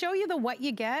 We're going to show you the what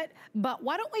you get, but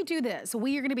why don't we do this?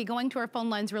 We are going to be going to our phone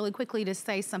lines really quickly to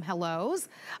say some hellos,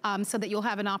 so that you'll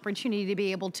have an opportunity to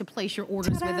be able to place your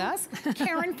orders with us.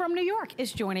 Karen from New York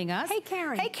is joining us. Hey,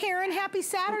 Karen. Hey, Karen, happy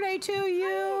Saturday to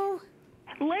you.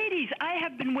 Ladies, I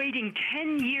have been waiting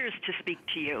 10 years to speak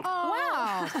to you. Oh,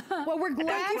 wow. Well, we're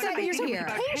glad that you're here.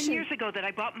 About 10 years ago that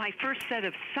I bought my first set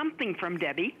of something from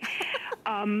Debbie.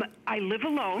 I live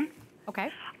alone. Okay.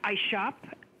 I shop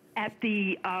at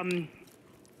the,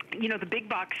 you know, the big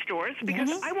box stores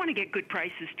because I want to get good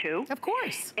prices too. Of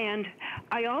course. And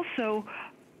I also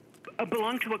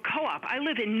belong to a co-op. I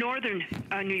live in northern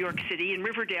New York City in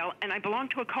Riverdale, and I belong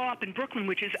to a co-op in Brooklyn,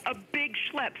 which is a big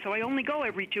schlep, so I only go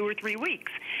every 2 or 3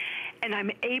 weeks. And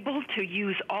I'm able to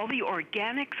use all the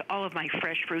organics, all of my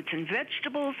fresh fruits and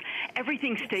vegetables.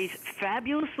 Everything stays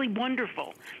fabulously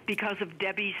wonderful because of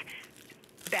Debbie's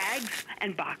bags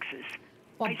and boxes.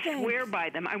 I swear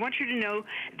by them. I want you to know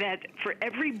that for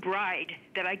every bride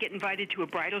that I get invited to a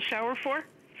bridal shower for,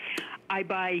 I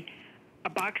buy a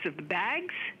box of the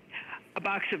bags, a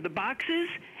box of the boxes,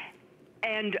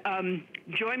 and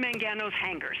Joy Mangano's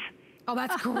hangers. Oh,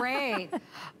 that's great.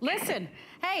 Listen,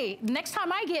 hey, next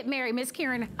time I get married, Miss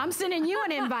Karen, I'm sending you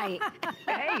an invite.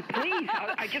 Hey, please,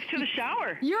 I just took a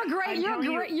shower. You're great.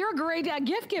 You're a great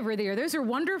gift giver there. Those are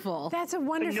wonderful. That's a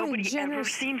wonderfully nobody generous. Ever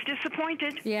seems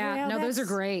disappointed. Yeah, no, those are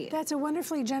great. That's a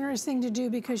wonderfully generous thing to do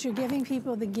because you're giving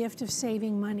people the gift of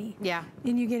saving money. Yeah.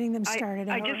 And you're getting them started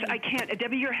out. I can't.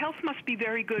 Debbie, your health must be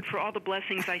very good for all the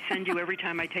blessings I send you every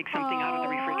time I take something out of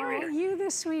the refrigerator. Oh, you the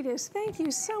sweetest. Thank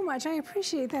you so much. I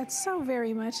appreciate that so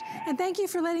very much. And thank you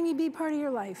for letting me be part of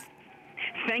your life.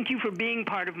 Thank you for being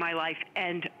part of my life,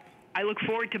 and I look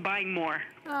forward to buying more.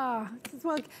 Oh,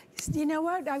 well, you know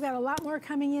what? I've got a lot more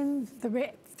coming in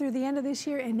through the end of this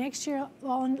year and next year, a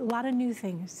lot of new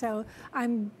things. So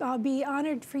I'll be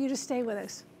honored for you to stay with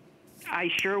us.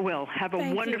 I sure will. Have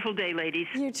a wonderful day, ladies.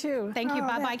 You too. Thank you.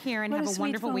 Bye-bye, Karen. Have a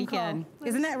wonderful weekend.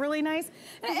 Isn't that really nice?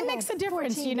 It makes a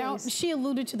difference, you know. She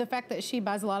alluded to the fact that she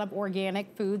buys a lot of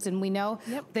organic foods, and we know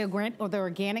the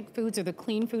organic foods or the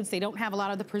clean foods, they don't have a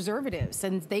lot of the preservatives,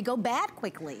 and they go bad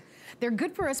quickly. They're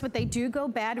good for us, but they do go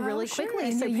bad really quickly.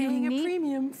 And so you're paying a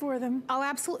premium for them. Oh,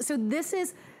 absolutely. So this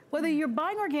is, whether you're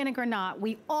buying organic or not,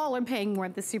 we all are paying more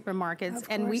at the supermarkets,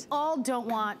 and we all don't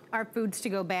want our foods to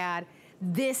go bad.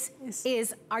 This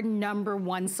is our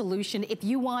 #1 solution. If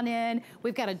you want in,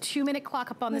 we've got a 2-minute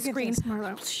clock up on the screen.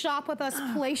 Shop with us,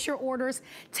 place your orders.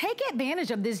 Take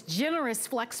advantage of this generous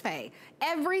flex pay.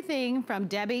 Everything from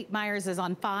Debbie Meyer's is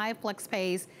on 5 flex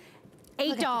pays.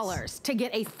 $8 to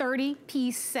get a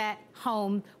 30-piece set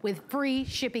home with free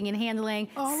shipping and handling.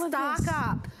 Stock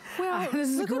up. Well, this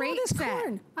is look a great at all this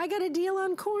corn. I got a deal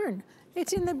on corn.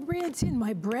 It's in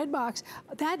my bread box.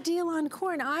 That deal on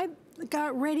corn, I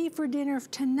got ready for dinner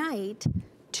tonight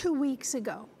 2 weeks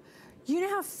ago. You know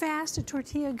how fast a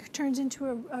tortilla turns into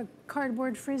a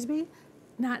cardboard Frisbee?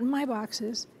 Not in my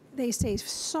boxes. They stay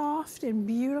soft and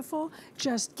beautiful.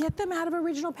 Just get them out of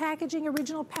original packaging.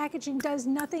 Original packaging does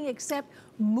nothing except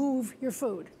move your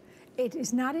food. It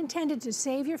is not intended to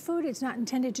save your food. It's not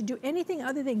intended to do anything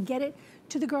other than get it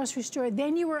to the grocery store.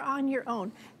 Then you are on your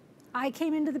own. I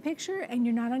came into the picture and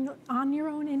you're not on your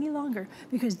own any longer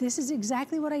because this is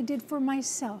exactly what I did for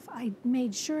myself. I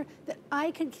made sure that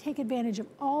I could take advantage of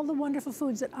all the wonderful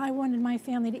foods that I wanted my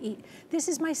family to eat. This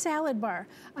is my salad bar.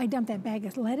 I dumped that bag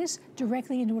of lettuce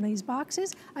directly into one of these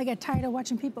boxes. I got tired of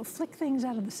watching people flick things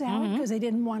out of the salad because they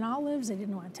didn't want olives, they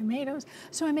didn't want tomatoes.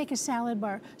 So I make a salad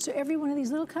bar. So every one of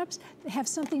these little cups, they have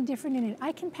something different in it.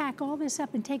 I can pack all this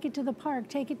up and take it to the park,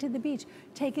 take it to the beach,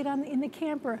 take it in the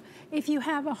camper. If you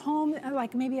have a home,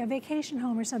 like maybe a vacation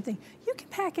home or something, you can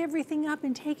pack everything up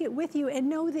and take it with you and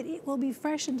know that it will be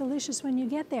fresh and delicious when you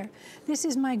get there. This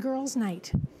is my girls'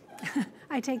 night.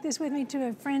 I take this with me to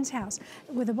a friend's house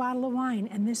with a bottle of wine,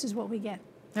 and this is what we get.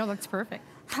 No, that's perfect.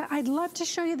 I'd love to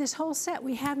show you this whole set.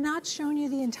 We have not shown you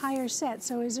the entire set,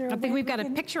 so is there a I think we've got a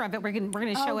picture of it. We're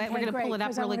gonna show it. We're gonna pull it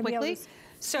up really quickly.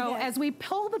 So as we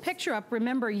pull the picture up,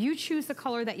 remember, you choose the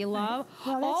color that you love.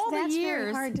 Well, that's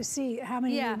very hard to see how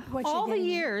many, what all you're the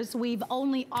years we've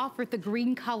only offered the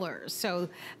green colors. So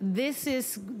this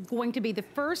is going to be the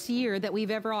first year that we've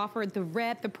ever offered the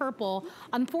red, the purple.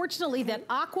 Unfortunately, that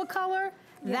aqua color,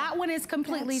 that one is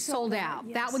completely sold out.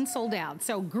 Yes. That one's sold out.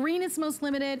 So green is most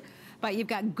limited, but you've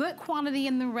got good quantity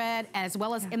in the red as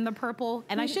well as in the purple.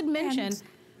 And I should mention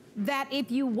that if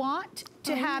you want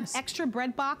to have extra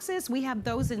bread boxes, we have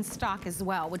those in stock as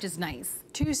well, which is nice.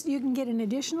 You can get an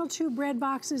additional 2 bread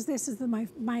boxes. This is my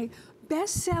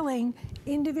best-selling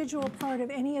individual part of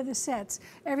any of the sets.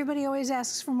 Everybody always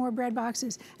asks for more bread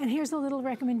boxes. And here's a little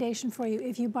recommendation for you.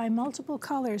 If you buy multiple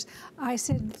colors, I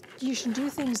said you should do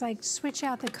things like switch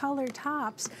out the color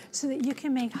tops so that you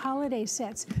can make holiday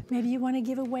sets. Maybe you want to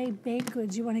give away baked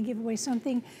goods. You want to give away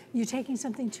something, you're taking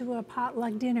something to a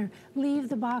potluck dinner. Leave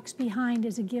the box behind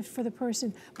as a gift for the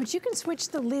person. But you can switch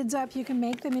the lids up. You can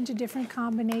make them into different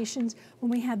combinations. When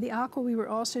we had the aqua, we were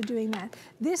also doing that.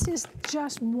 This is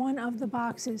just one of the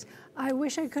boxes. I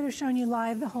wish I could have shown you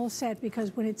live the whole set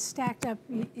because when it's stacked up,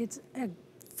 it's a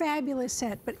fabulous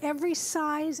set, but every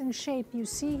size and shape you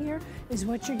see here is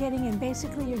what you're getting, and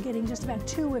basically you're getting just about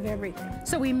 2 of everything.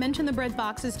 So we mentioned the bread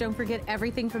boxes. Don't forget,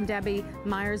 everything from Debbie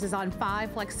Meyer's is on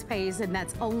 5 flex pays, and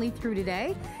that's only through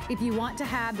today. If you want to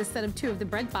have the set of 2 of the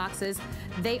bread boxes,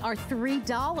 they are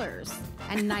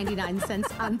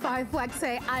 $3.99 on 5 flex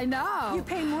pay. I know. You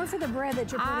pay more for the bread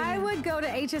that you're putting in. I would go to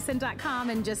hsn.com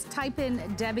and just type in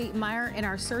Debbie Meyer in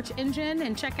our search engine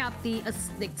and check out the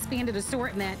expanded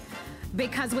assortment.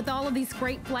 Because with all of these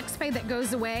great flex pay that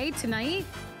goes away tonight,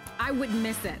 I wouldn't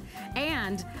miss it.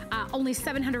 And only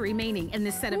 700 remaining in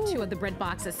this set of 2 of the bread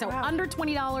boxes. So under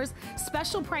 $20,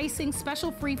 special pricing,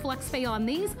 special free flex pay on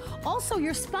these. Also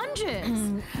your sponges.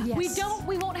 Yes.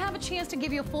 We won't have a chance to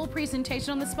give you a full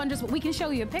presentation on the sponges, but we can show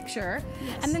you a picture.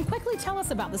 Yes. And then quickly tell us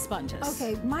about the sponges.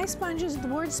 Okay, my sponges, the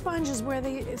word sponge is where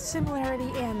the similarity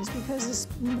ends because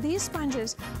these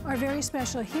sponges are very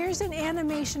special. Here's an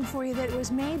animation for you that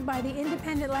was made by the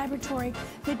independent laboratory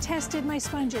that tested my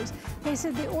sponges. They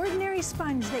said the ordinary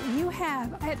sponge that you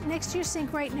have next to your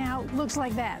sink right now looks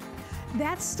like that.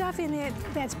 That stuff in it,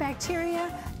 that's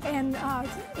bacteria and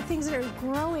things that are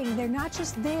growing. They're not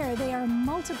just there, they are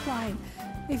multiplying.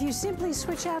 If you simply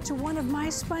switch out to one of my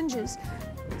sponges,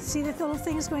 see that little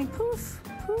thing is going poof,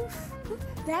 poof, poof.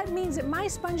 That means that my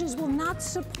sponges will not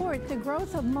support the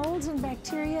growth of molds and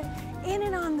bacteria in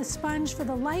and on the sponge for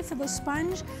the life of the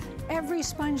sponge. Every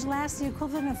sponge lasts the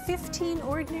equivalent of 15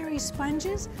 ordinary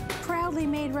sponges, proudly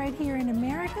made right here in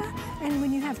America. And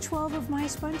when you have 12 of my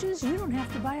sponges, you don't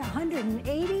have to buy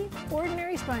 180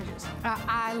 ordinary sponges.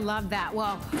 I love that.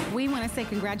 Well, we want to say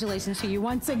congratulations to you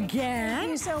once again.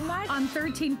 Thank you so much. On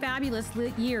 13 fabulous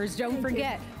years. Don't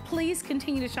forget, please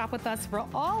continue to shop with us for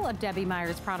all of Debbie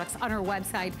Meyer's products on our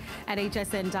website at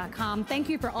hsn.com. Thank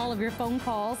you for all of your phone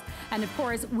calls. And of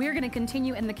course, we're going to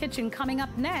continue in the kitchen. Coming up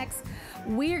next,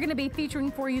 we are going to be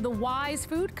featuring for you the Wise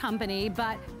Food Company.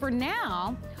 But for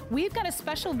now, we've got a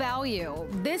special value.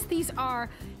 These are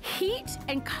heat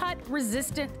and cut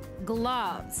resistant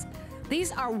gloves.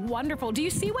 These are wonderful. Do you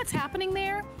see what's happening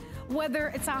there? Whether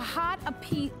it's a hot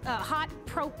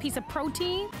piece of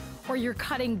protein, or you're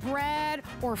cutting bread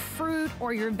or fruit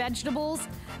or your vegetables,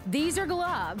 these are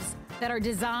gloves that are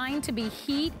designed to be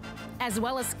heat as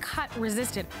well as cut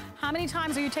resistant. How many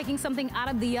times are you taking something out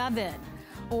of the oven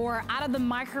or out of the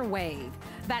microwave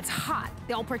that's hot?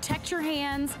 They'll protect your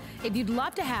hands. If you'd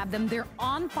love to have them, they're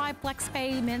on 5 flex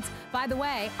payments. By the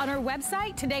way, on our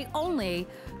website today only,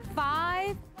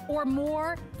 5 or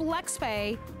more flex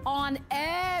pay on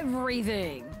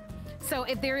everything. So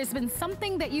if there has been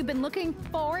something that you've been looking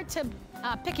forward to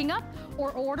picking up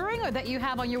or ordering, or that you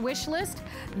have on your wish list,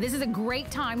 this is a great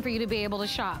time for you to be able to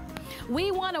shop.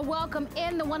 We want to welcome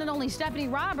in the one and only Stephanie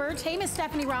Roberts. Hey, Miss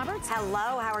Stephanie Roberts.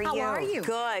 Hello, how are you? How are you?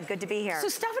 Good, good to be here. So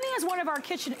Stephanie is one of our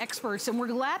kitchen experts, and we're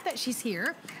glad that she's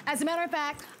here. As a matter of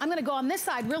fact, I'm going to go on this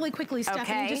side really quickly,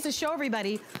 Stephanie, just to show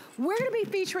everybody. We're going to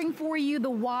be featuring for you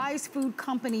the Wise Food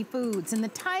Company foods, and the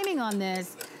timing on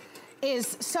this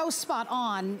is so spot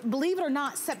on. Believe it or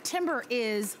not, September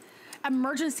is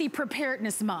Emergency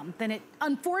Preparedness Month, and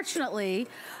unfortunately,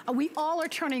 we all are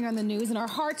turning on the news, and our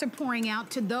hearts are pouring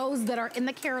out to those that are in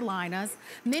the Carolinas,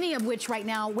 many of which right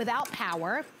now without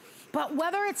power. But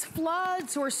whether it's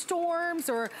floods or storms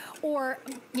or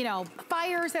you know,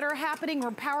 fires that are happening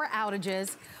or power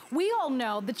outages, we all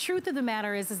know the truth of the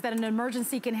matter is that an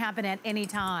emergency can happen at any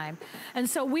time. And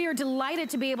so we are delighted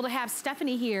to be able to have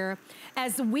Stephanie here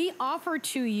as we offer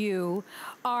to you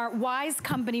our Wise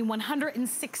Company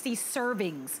 160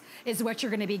 servings is what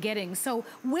you're gonna be getting. So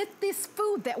with this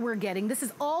food that we're getting, this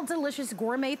is all delicious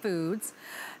gourmet foods.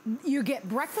 You get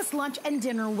breakfast, lunch, and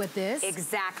dinner with this.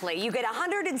 Exactly. You get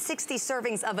 160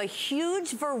 servings of a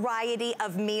huge variety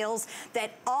of meals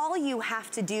that all you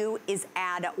have to do is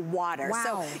add water.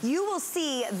 Wow. So you will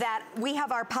see that we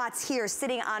have our pots here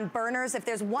sitting on burners. If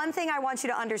there's one thing I want you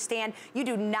to understand, you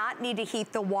do not need to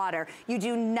heat the water. You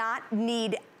do not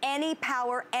need any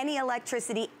power, any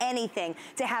electricity, anything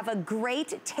to have a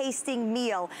great tasting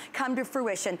meal come to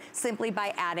fruition simply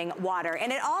by adding water.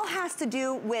 And it all has to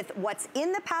do with what's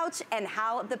in the pouch and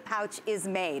how the pouch is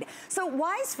made. So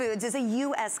Wise Foods is a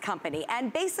US company,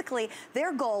 and basically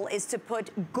their goal is to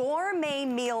put gourmet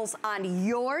meals on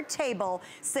your table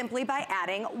simply by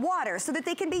adding water so that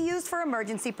they can be used for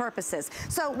emergency purposes.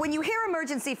 So when you hear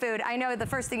emergency food, I know the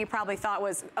first thing you probably thought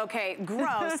was, okay,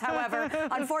 gross. However,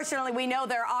 unfortunately, we know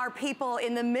there are people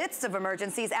in the midst of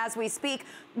emergencies as we speak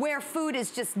where food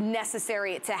is just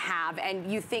necessary to have, and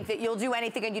you think that you'll do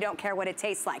anything and you don't care what it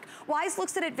tastes like. Wise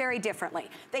looks at it very differently.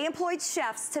 They employed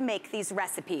chefs to make these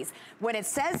recipes. When it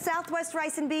says Southwest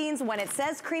rice and beans, when it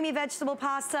says creamy vegetable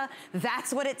pasta,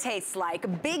 that's what it tastes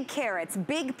like. Big carrots,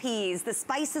 big peas, the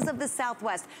spices of the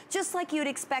Southwest, just like you'd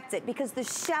expect it, because the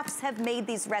chefs have made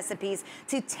these recipes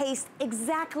to taste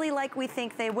exactly like we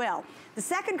think they will. The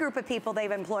second group of people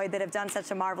they've employed that have done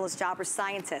such a marvelous job are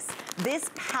scientists. This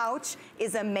pouch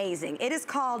is amazing. It is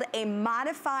called a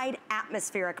modified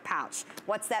atmospheric pouch.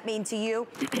 What's that mean to you?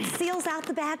 It seals out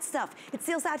the bad stuff. It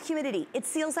seals out humidity. It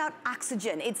seals out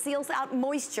oxygen. It seals out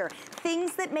moisture,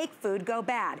 things that make food go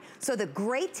bad. So the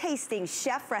great tasting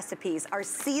chef recipes are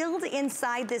sealed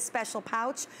inside this special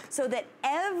pouch so that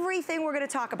everything we're gonna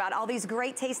talk about, all these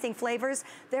great tasting flavors,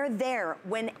 they're there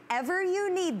whenever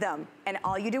you need them. And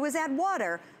all you do is add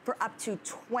water for up to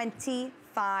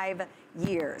 25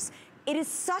 years. It is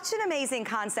such an amazing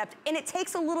concept, and it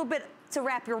takes a little bit to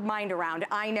wrap your mind around,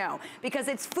 I know, because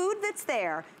it's food that's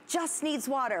there, just needs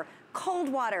water, cold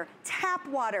water, tap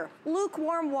water,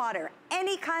 lukewarm water,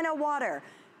 any kind of water.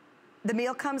 The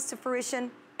meal comes to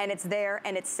fruition, and it's there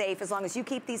and it's safe as long as you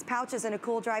keep these pouches in a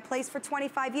cool, dry place for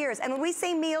 25 years. And when we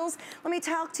say meals, let me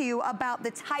talk to you about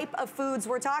the type of foods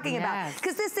we're talking about.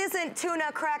 Because this isn't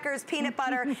tuna, crackers, peanut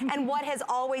butter, and what has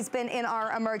always been in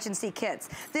our emergency kits.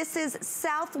 This is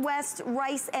Southwest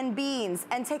rice and beans.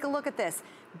 And take a look at this.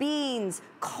 Beans,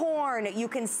 corn, you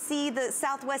can see the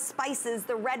Southwest spices,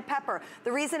 the red pepper.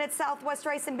 The reason it's Southwest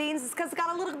rice and beans is because it's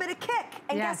got a little bit of kick.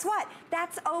 And guess what?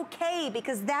 That's okay,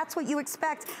 because that's what you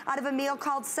expect out of a meal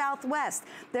called Southwest.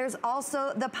 There's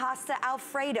also the pasta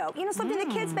Alfredo. You know, something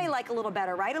the kids may like a little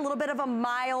better, right? A little bit of a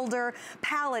milder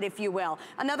palate, if you will.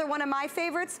 Another one of my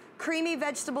favorites, creamy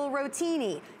vegetable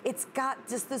rotini. It's got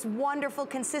just this wonderful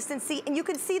consistency, and you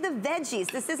can see the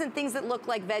veggies. This isn't things that look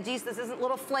like veggies. This isn't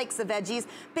little flakes of veggies.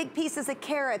 Big pieces of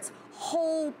carrots,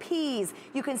 whole peas.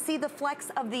 You can see the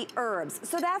flecks of the herbs.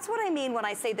 So that's what I mean when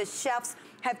I say the chefs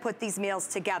have put these meals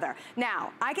together.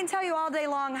 Now, I can tell you all day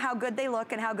long how good they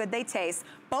look and how good they taste.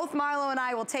 Both Marlo and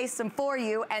I will taste them for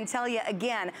you and tell you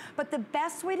again. But the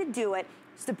best way to do it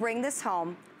is to bring this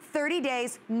home, 30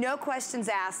 days, no questions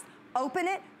asked. Open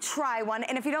it, try one,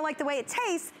 and if you don't like the way it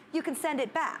tastes, you can send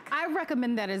it back. I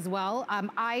recommend that as well.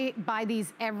 I buy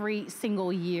these every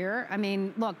single year. I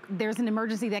mean, look, there's an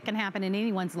emergency that can happen in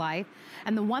anyone's life.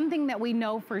 And the one thing that we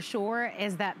know for sure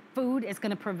is that food is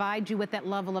gonna provide you with that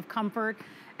level of comfort,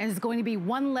 and it's going to be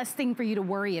one less thing for you to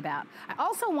worry about. I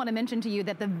also want to mention to you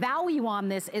that the value on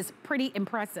this is pretty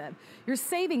impressive. You're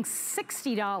saving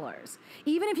 $60.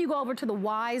 Even if you go over to the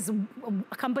Wise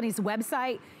Company's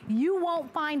website, you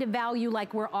won't find a value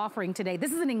like we're offering today.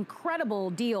 This is an incredible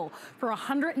deal for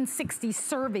 160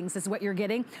 servings is what you're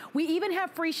getting. We even have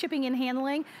free shipping and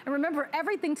handling. And remember,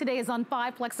 everything today is on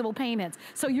 5 flexible payments.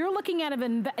 So you're looking at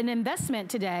an investment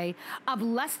today of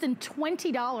less than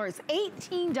 $20,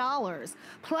 $18,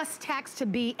 plus tax to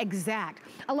be exact.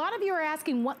 A lot of you are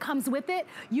asking what comes with it.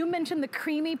 You mentioned the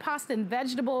creamy pasta and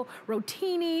vegetable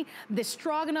rotini, the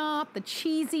stroganoff, the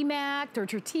cheesy mac, or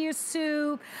tortilla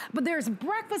soup, but there's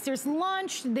breakfast, there's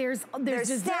lunch, there's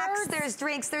snacks, there's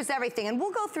drinks, there's everything. And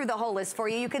we'll go through the whole list for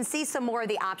you. You can see some more of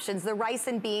the options, the rice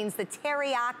and beans, the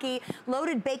teriyaki,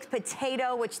 loaded baked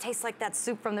potato, which tastes like that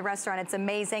soup from the restaurant. It's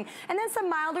amazing. And then some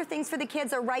milder things for the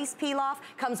kids, a rice pilaf,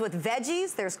 comes with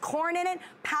veggies, there's corn in it,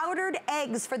 powdered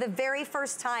eggs foods for the very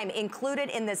first time included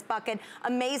in this bucket.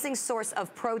 Amazing source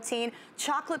of protein,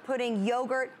 chocolate pudding,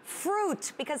 yogurt,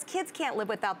 fruit, because kids can't live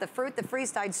without the fruit, the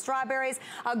freeze-dried strawberries,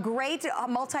 a great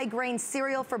multi-grain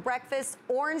cereal for breakfast,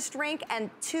 orange drink, and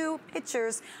 2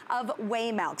 pitchers of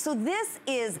whey milk. So this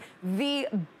is the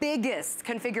biggest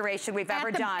configuration we've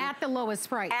ever done. At the lowest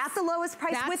price. At the lowest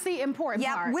price. That's the important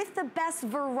part. Yeah, with the best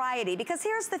variety. Because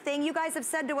here's the thing, you guys have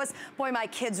said to us, boy, my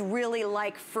kids really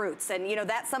like fruits. And you know,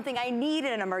 that's something I need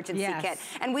in an emergency kit.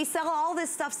 And we sell all this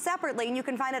stuff separately, and you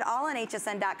can find it all on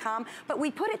hsn.com. But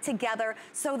we put it together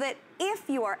so that if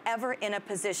you are ever in a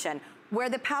position where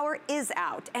the power is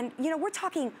out, and you know, we're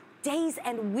talking days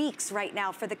and weeks right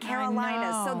now for the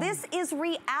Carolinas. So this is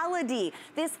reality.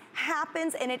 This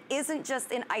happens, and it isn't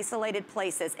just in isolated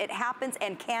places. It happens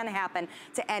and can happen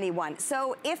to anyone.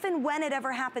 So if and when it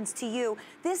ever happens to you,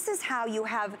 this is how you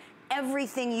have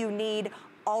everything you need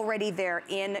already there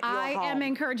in your home. I am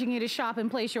encouraging you to shop and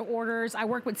place your orders. I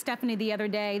worked with Stephanie the other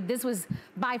day. This was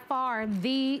by far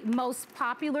the most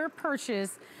popular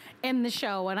purchase in the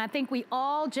show, and I think we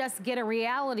all just get a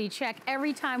reality check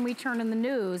every time we turn on the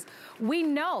news. We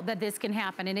know that this can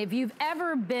happen, and if you've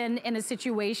ever been in a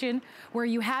situation where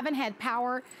you haven't had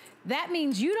power, that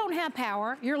means you don't have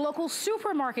power, your local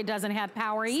supermarket doesn't have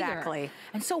power either. Exactly.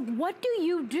 And so what do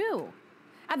you do?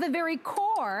 At the very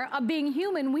core of being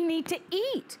human, we need to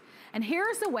eat. And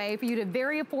here's the way for you to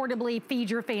very affordably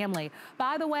feed your family.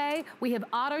 By the way, we have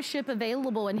auto ship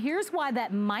available, and here's why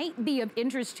that might be of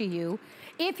interest to you.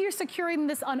 If you're securing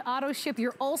this on auto ship,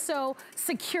 you're also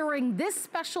securing this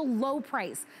special low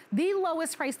price, the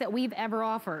lowest price that we've ever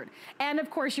offered. And of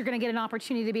course, you're gonna get an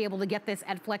opportunity to be able to get this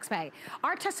at FlexPay.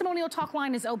 Our testimonial talk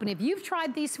line is open. If you've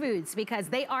tried these foods, because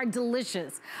they are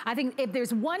delicious, I think if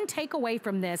there's one takeaway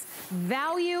from this,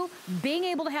 value, being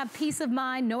able to have peace of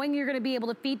mind, knowing you're gonna be able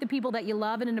to feed the people that you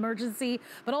love in an emergency,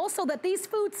 but also that these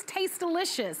foods taste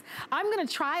delicious. I'm gonna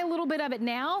try a little bit of it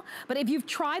now, but if you've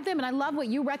tried them, and I love what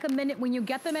you recommended when you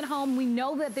get them at home, we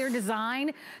know that they're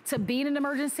designed to be in an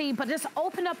emergency, but just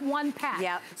open up one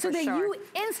pack so that you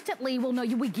instantly will know.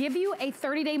 We give you a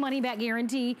 30-day money-back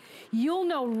guarantee. You'll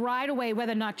know right away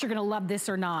whether or not you're gonna love this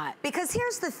or not. Because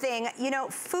here's the thing, you know,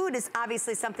 food is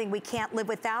obviously something we can't live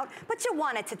without, but you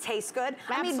want it to taste good.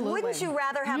 Absolutely. I mean, wouldn't you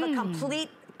rather have a complete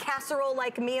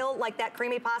casserole-like meal, like that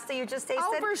creamy pasta you just tasted?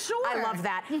 Oh, for sure. I love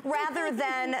that. Rather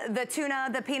than the tuna,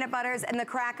 the peanut butters, and the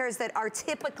crackers that are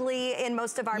typically in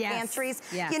most of our pantries.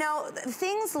 You know,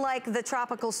 things like the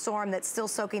tropical storm that's still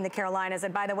soaking the Carolinas,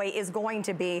 and by the way, is going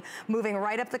to be moving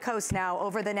right up the coast now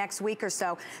over the next week or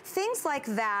so. Things like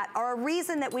that are a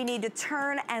reason that we need to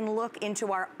turn and look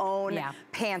into our own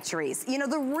pantries. You know,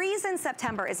 the reason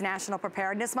September is National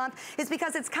Preparedness Month is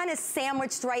because it's kind of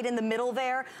sandwiched right in the middle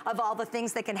there of all the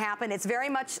things that can happen. It's very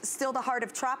much still the heart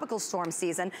of tropical storm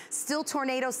season, still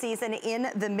tornado season in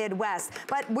the Midwest.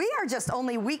 But we are just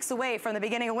only weeks away from the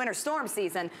beginning of winter storm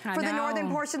season for the northern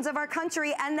portions of our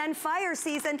country, and then fire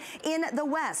season in the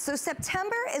West. So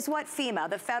September is what FEMA,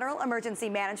 the Federal Emergency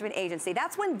Management Agency,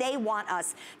 that's when they want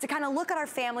us to kind of look at our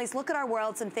families, look at our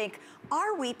worlds, and think,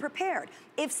 are we prepared?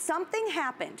 If something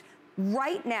happened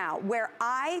right now where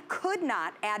I could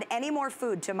not add any more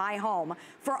food to my home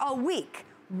for a week,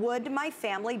 would my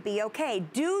family be okay?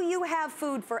 Do you have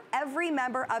food for every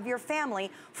member of your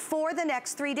family for the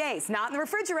next 3 days? Not in the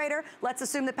refrigerator, let's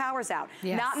assume the power's out.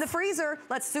 Not in the freezer,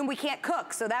 let's assume we can't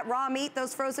cook. So that raw meat,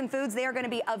 those frozen foods, they are gonna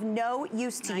be of no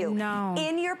use to you.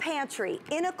 In your pantry,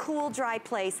 in a cool, dry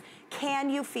place, can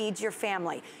you feed your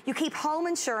family? You keep home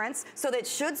insurance so that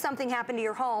should something happen to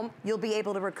your home, you'll be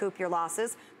able to recoup your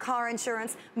losses. Car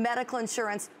insurance, medical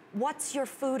insurance. What's your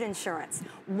food insurance?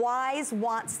 Wise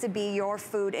wants to be your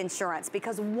food insurance,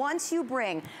 because once you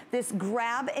bring this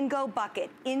grab and go bucket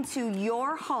into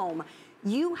your home,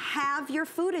 you have your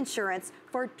food insurance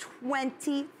for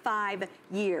 25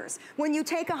 years. When you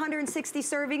take 160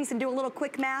 servings and do a little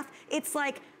quick math, it's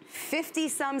like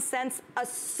 50-some cents a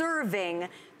serving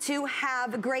to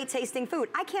have great tasting food.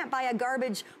 I can't buy a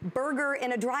garbage burger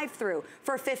in a drive-thru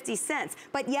for 50 cents,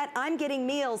 but yet I'm getting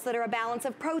meals that are a balance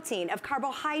of protein, of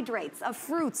carbohydrates, of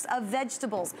fruits, of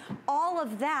vegetables, all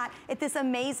of that at this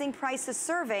amazing price a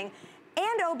serving.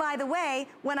 And oh, by the way,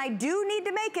 when I do need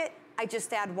to make it, I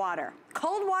just add water.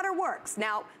 Cold water works.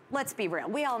 Now, let's be real.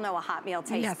 We all know a hot meal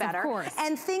tastes better. Of course.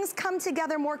 And things come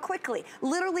together more quickly.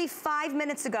 Literally 5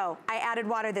 minutes ago, I added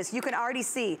water to this. You can already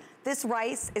see this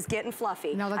rice is getting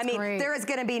fluffy. No, that's great. There is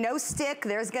gonna be no stick,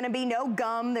 there's gonna be no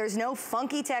gum, there's no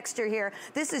funky texture here.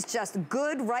 This is just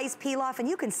good rice pilaf, and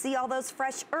you can see all those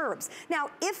fresh herbs. Now,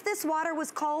 if this water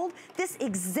was cold, this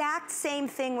exact same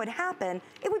thing would happen.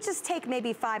 It would just take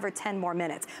maybe 5 or 10 more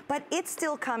minutes, but it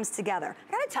still comes together.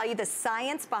 I gotta tell you, the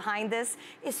science behind this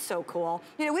is so cool.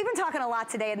 You know, we've been talking a lot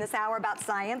today in this hour about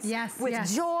science. Yes, with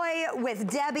yes. Joy, with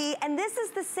Debbie, and this is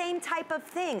the same type of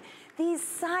thing. These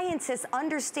scientists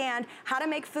understand how to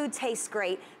make food taste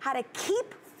great, how to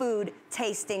keep food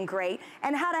tasting great,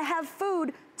 and how to have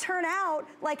food turn out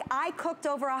like I cooked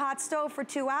over a hot stove for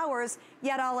 2 hours,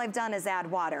 yet all I've done is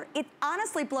add water. It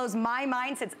honestly blows my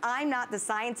mind since I'm not the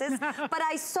scientist, but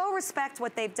I so respect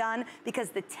what they've done because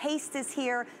the taste is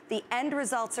here, the end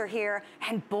results are here,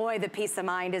 and boy, the peace of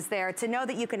mind is there to know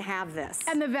that you can have this.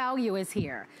 And the value is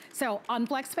here. So on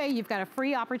FlexPay, you've got a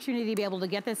free opportunity to be able to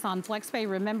get this on FlexPay.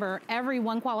 Remember,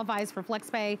 everyone qualifies for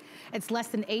FlexPay. It's less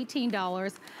than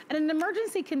 $18. And an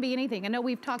emergency can be anything. I know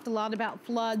we've talked a lot about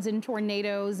floods and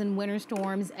tornadoes and winter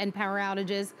storms and power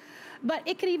outages, but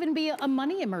it could even be a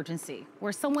money emergency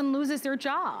where someone loses their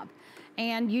job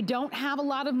and you don't have a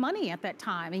lot of money at that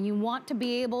time and you want to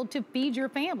be able to feed your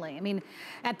family. I mean,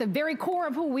 at the very core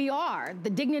of who we are, the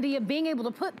dignity of being able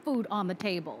to put food on the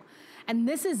table. And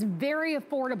this is very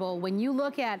affordable. When you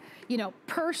look at, you know,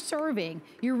 per serving,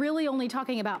 you're really only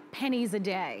talking about pennies a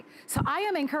day. So I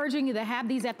am encouraging you to have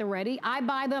these at the ready. I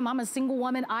buy them. I'm a single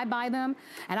woman. I buy them.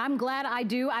 And I'm glad I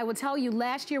do. I will tell you,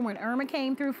 last year when Irma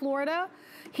came through Florida,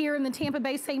 here in the Tampa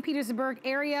Bay, St. Petersburg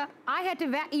area, I had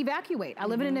to evacuate. I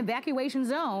live in an evacuation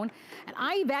zone, and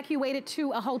I evacuated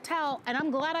to a hotel, and I'm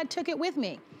glad I took it with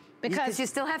me. Because you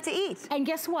still have to eat. And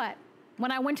guess what? When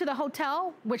I went to the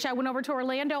hotel, which I went over to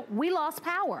Orlando, we lost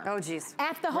power. Oh, geez.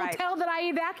 At the hotel that I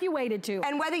evacuated to.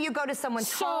 And whether you go to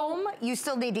someone's home, you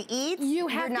still need to eat.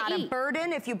 You're not a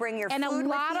burden if you bring your food with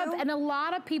you. And a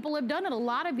lot of people have done it. A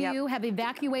lot of you have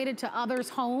evacuated to others'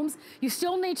 homes. You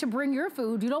still need to bring your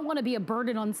food. You don't want to be a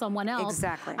burden on someone else.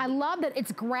 Exactly. I love that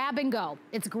it's grab and go.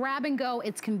 It's grab and go.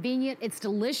 It's convenient. It's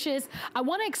delicious. I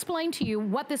want to explain to you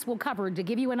what this will cover to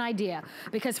give you an idea.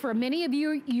 Because for many of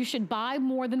you, you should buy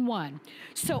more than one.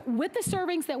 So with the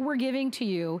servings that we're giving to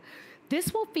you,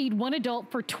 this will feed one adult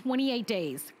for 28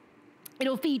 days.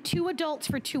 It'll feed 2 adults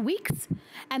for 2 weeks,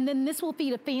 and then this will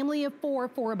feed a family of 4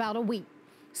 for about a week.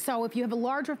 So if you have a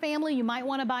larger family, you might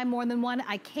want to buy more than one.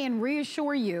 I can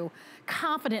reassure you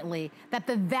confidently that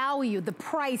the value, the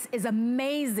price is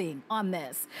amazing on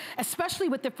this, especially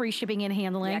with the free shipping and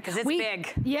handling. Yeah, because it's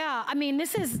big. Yeah, I mean,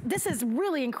 this is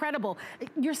really incredible.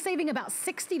 You're saving about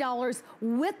 $60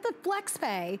 with the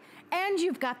FlexPay, and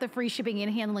you've got the free shipping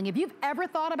and handling. If you've ever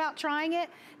thought about trying it,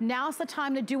 now's the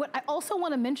time to do it. I also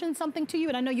want to mention something to you,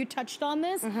 and I know you touched on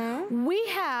this. We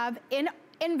have in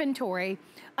inventory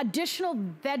additional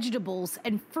vegetables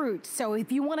and fruits. So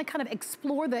if you want to kind of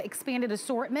explore the expanded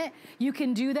assortment, you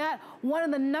can do that. One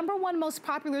of the #1 most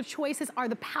popular choices are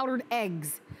the powdered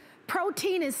eggs.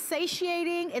 Protein is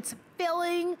satiating, it's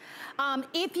filling.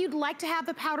 If you'd like to have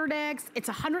the powdered eggs, it's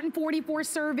 144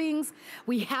 servings.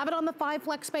 We have it on the 5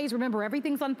 FlexPays. Remember,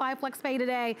 everything's on 5 FlexPay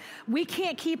today. We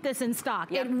can't keep this in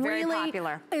stock. Yep, it very really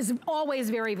popular. is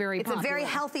always very, very popular. It's a very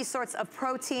healthy source of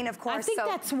protein, of course. I think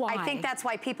that's why. I think that's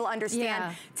why people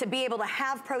understand to be able to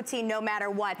have protein no matter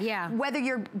what. Whether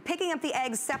you're picking up the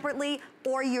eggs separately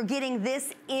or you're getting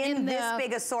this in this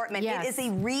big assortment. It is a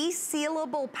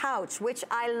resealable pouch, which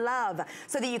I love,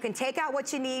 so that you can take out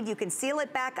what you need, you can seal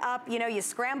it back up, you know, you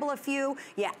scramble a few,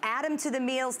 you add them to the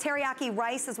meals. Teriyaki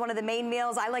rice is one of the main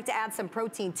meals. I like to add some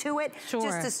protein to it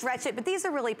just to stretch it, but these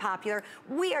are really popular.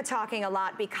 We are talking a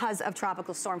lot because of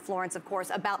Tropical Storm Florence, of course,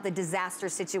 about the disaster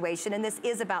situation, and this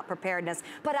is about preparedness.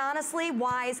 But honestly,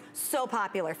 Wise, so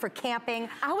popular for camping,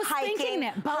 hiking,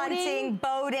 hunting,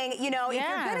 boating. You know, if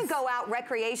you're gonna go out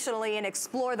recreationally and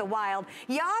explore the wild,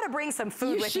 you ought to bring some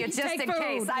food with you just in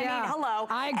case. I mean, hello.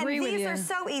 I agree with you. And these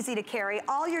are so easy to carry.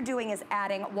 All you're doing is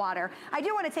adding water. I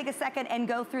do want to take a second and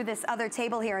go through this other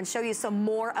table here and show you some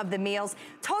more of the meals.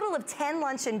 Total of 10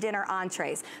 lunch and dinner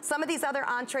entrees. Some of these other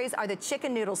entrees are the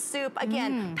chicken noodle soup.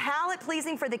 Again, palate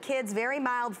pleasing for the kids, very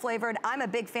mild flavored. I'm a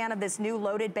big fan of this new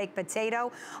loaded baked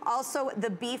potato. Also, the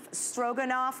beef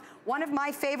stroganoff. One of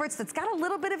my favorites that's got a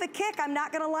little bit of a kick, I'm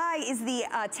not gonna lie, is the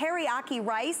teriyaki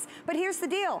rice. But here's the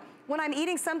deal. When I'm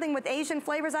eating something with Asian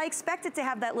flavors, I expect it to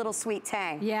have that little sweet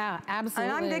tang. Yeah,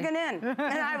 absolutely. And I'm digging in.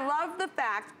 And I love the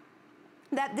fact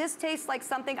that this tastes like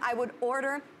something I would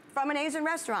order from an Asian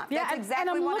restaurant. Yeah, that's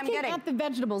exactly what I'm getting. And I'm looking at the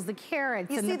vegetables, the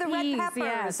carrots, you and see the red peas,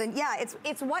 peppers, and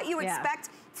it's what you expect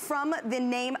from the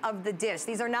name of the dish.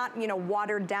 These are not, you know,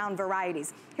 watered down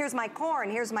varieties. Here's my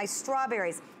corn, here's my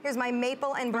strawberries, here's my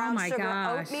maple and brown sugar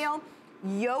oatmeal,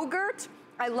 yogurt.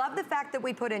 I love the fact that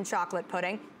we put in chocolate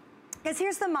pudding, because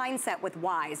here's the mindset with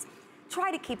Wise. Try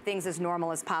to keep things as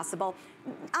normal as possible.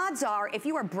 Odds are, if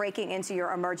you are breaking into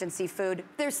your emergency food,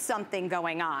 there's something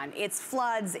going on. It's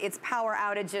floods, it's power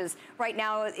outages. Right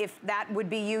now, if that would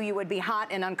be you, you would be hot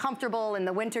and uncomfortable. In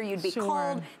the winter, you'd be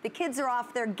cold. The kids are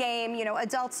off their game. You know,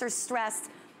 adults are stressed.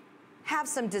 Have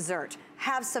some dessert,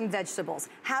 have some vegetables,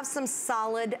 have some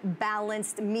solid,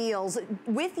 balanced meals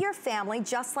with your family,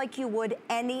 just like you would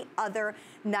any other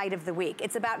night of the week.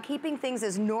 It's about keeping things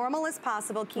as normal as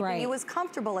possible, keeping you as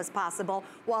comfortable as possible,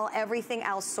 while everything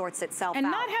else sorts itself out.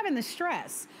 And not having the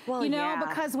stress, well, you know,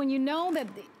 because when you know that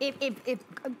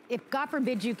if God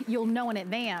forbid you'll know in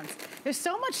advance, there's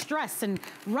so much stress and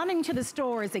running to the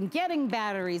stores and getting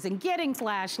batteries and getting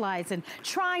flashlights and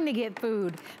trying to get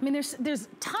food. I mean, there's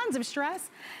tons of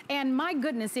stress. And my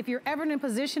goodness, if you're ever in a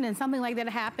position and something like that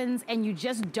happens and you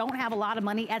just don't have a lot of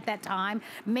money at that time,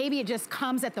 maybe it just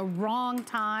comes at the wrong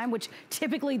time, which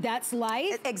typically that's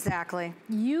life. Exactly.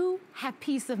 You have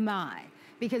peace of mind,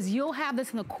 because you'll have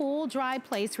this in a cool, dry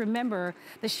place. Remember,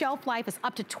 the shelf life is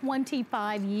up to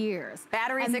 25 years.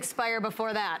 Batteries expire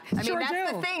before that. I mean,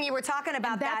 that's the thing. You were talking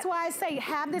about that. That's why I say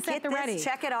have this at the ready.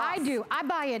 Check it off. I do. I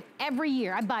buy it every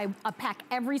year. I buy a pack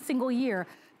every single year,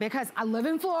 because I live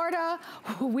in Florida.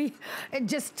 It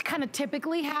just kind of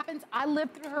typically happens. I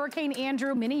lived through Hurricane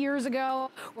Andrew many years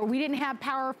ago, where we didn't have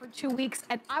power for 2 weeks,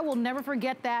 and I will never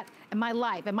forget that in my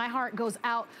life. And my heart goes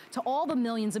out to all the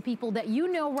millions of people that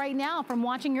you know right now from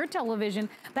watching your television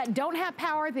that don't have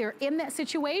power. They're in that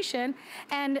situation,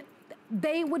 and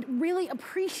they would really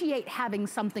appreciate having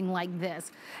something like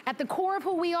this. At the core of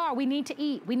who we are, we need to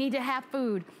eat, we need to have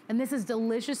food, and this is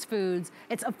delicious foods.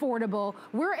 It's affordable.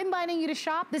 We're inviting you to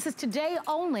shop. This is today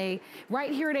only.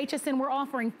 Right here at HSN, we're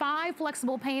offering 5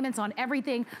 flexible payments on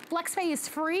everything. FlexPay is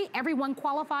free. Everyone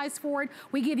qualifies for it.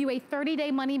 We give you a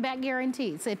 30-day money-back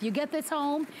guarantee. So if you get this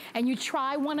home and you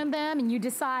try one of them and you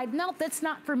decide, nope, that's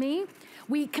not for me,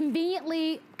 we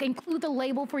conveniently include the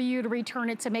label for you to return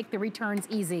it, to make the returns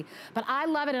easy. But I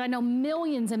love it, and I know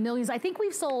millions and millions. I think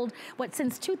we've sold, what,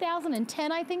 since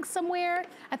 2010, I think, somewhere?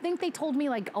 I think they told me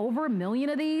like over 1 million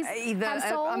of these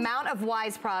The amount of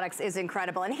Wise products is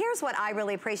incredible. And here's what I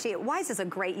really appreciate. Wise is a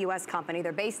great U.S. company.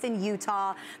 They're based in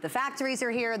Utah. The factories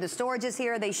are here. The storage is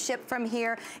here. They ship from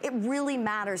here. It really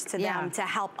matters to them to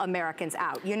help Americans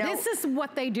out. You know, this is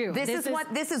what they do.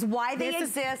 This is why they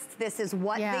exist. This is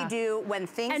what they do when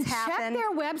things happen. And check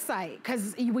their website,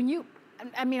 because when you,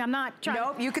 I mean, I'm not trying.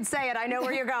 Nope, you could say it. I know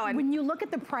where you're going. When you look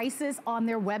at the prices on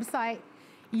their website,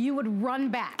 you would run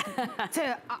back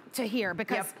to here,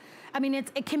 because I mean,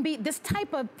 it can be, this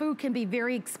type of food can be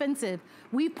very expensive.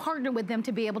 We partnered with them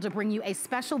to be able to bring you a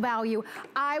special value.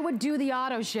 I would do the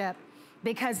auto ship,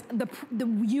 because the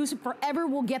user forever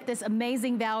will get this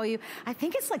amazing value. I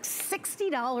think it's like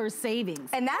 $60 savings.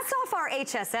 And that's off our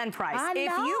HSN price. I know.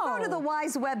 If you go to the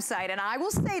Wise website, and I will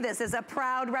say this as a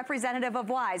proud representative of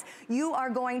Wise, you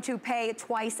are going to pay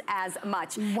twice as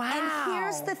much. Wow. And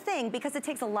here's the thing, because it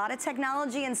takes a lot of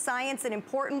technology and science and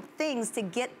important things to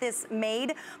get this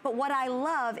made, but what I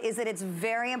love is that it's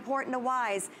very important to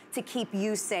Wise to keep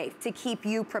you safe, to keep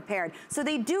you prepared. So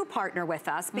they do partner with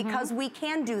us, because we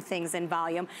can do things in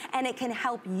volume, and it can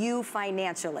help you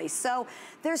financially. So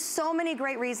there's so many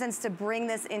great reasons to bring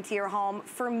this into your home.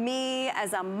 For me,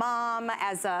 as a mom,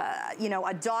 as a, you know,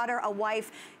 a daughter, a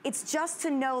wife, it's just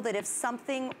to know that if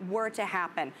something were to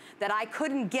happen, that I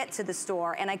couldn't get to the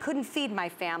store and I couldn't feed my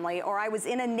family, or I was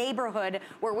in a neighborhood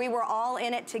where we were all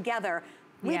in it together,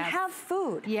 we'd have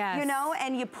food, you know,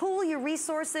 and you pool your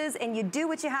resources and you do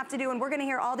what you have to do. And we're gonna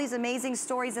hear all these amazing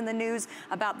stories in the news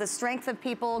about the strength of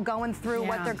people going through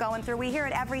what they're going through. We hear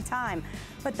it every time.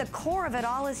 But the core of it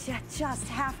all is you just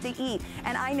have to eat.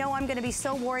 And I know I'm gonna be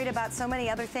so worried about so many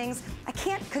other things. I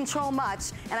can't control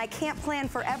much, and I can't plan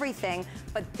for everything,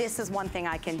 but this is one thing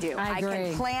I can do. I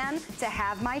can plan to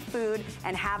have my food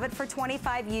and have it for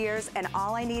 25 years, and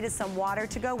all I need is some water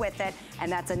to go with it,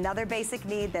 and that's another basic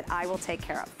need that I will take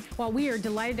care of. Well, we are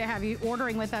delighted to have you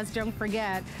ordering with us. Don't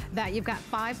forget that you've got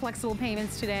 5 flexible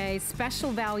payments today,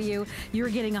 special value. You're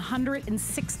getting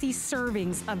 160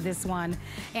 servings of this one.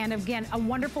 And again, a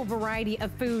wonderful variety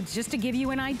of foods. Just to give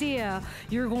you an idea,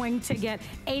 you're going to get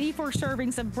 84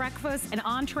 servings of breakfast and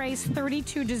entrees,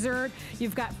 32 dessert.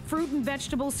 You've got fruit and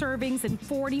vegetable servings and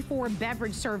 44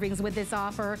 beverage servings with this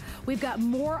offer. We've got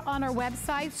more on our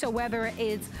website, so whether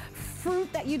it's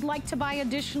fruit that you'd like to buy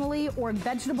additionally, or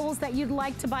vegetables that you'd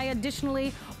like to buy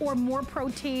additionally, or more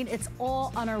protein. It's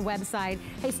all on our website.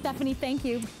 Hey, Stephanie, thank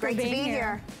you for Great to being be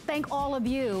here. Thank all of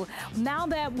you. Now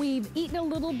that we've eaten a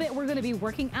little bit, we're gonna be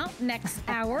working out next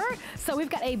hour. So we've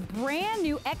got a brand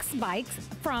new X Bikes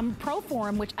from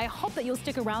Proform, which I hope that you'll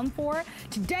stick around for.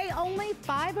 Today only,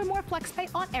 5 or more flex pay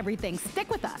on everything. Stick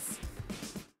with us.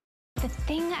 The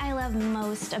thing I love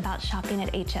most about shopping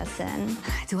at HSN.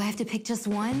 Do I have to pick just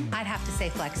one? I'd have to say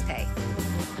FlexPay.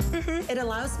 It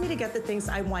allows me to get the things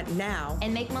I want now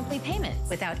And make monthly payments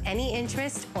without any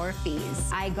interest or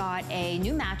fees. I got a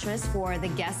new mattress for the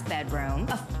guest bedroom.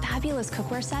 A fabulous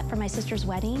cookware set for my sister's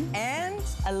wedding. and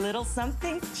a little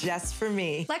something just for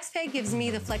me. FlexPay gives me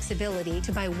the flexibility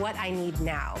to buy what I need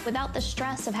now. Without the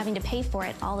stress of having to pay for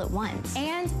it all at once.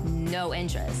 And no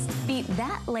interest. Beat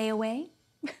that layaway.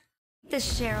 The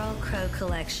Sheryl Crow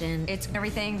collection. It's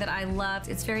everything that I love.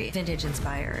 It's very vintage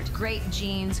inspired. Great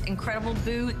jeans, incredible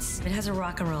boots. It has a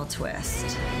rock and roll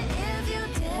twist.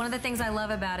 One of the things I love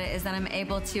about it is that I'm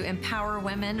able to empower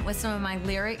women with some of my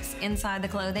lyrics inside the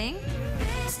clothing.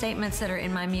 Statements that are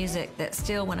in my music that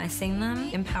still, when I sing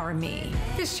them, empower me.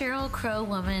 The Sheryl Crow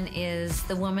woman is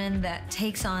the woman that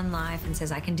takes on life and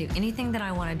says, I can do anything that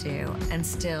I want to do and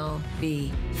still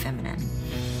be feminine.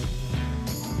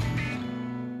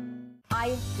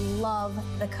 I love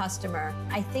the customer.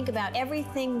 I think about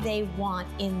everything they want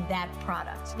in that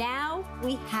product. Now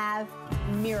we have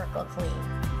Miracle Clean.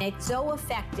 It's so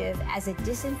effective as a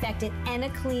disinfectant and a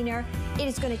cleaner. It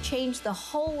is going to change the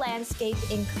whole landscape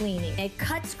in cleaning. It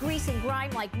cuts grease and grime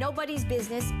like nobody's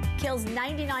business, kills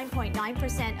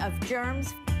 99.9% of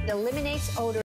germs, it eliminates odor.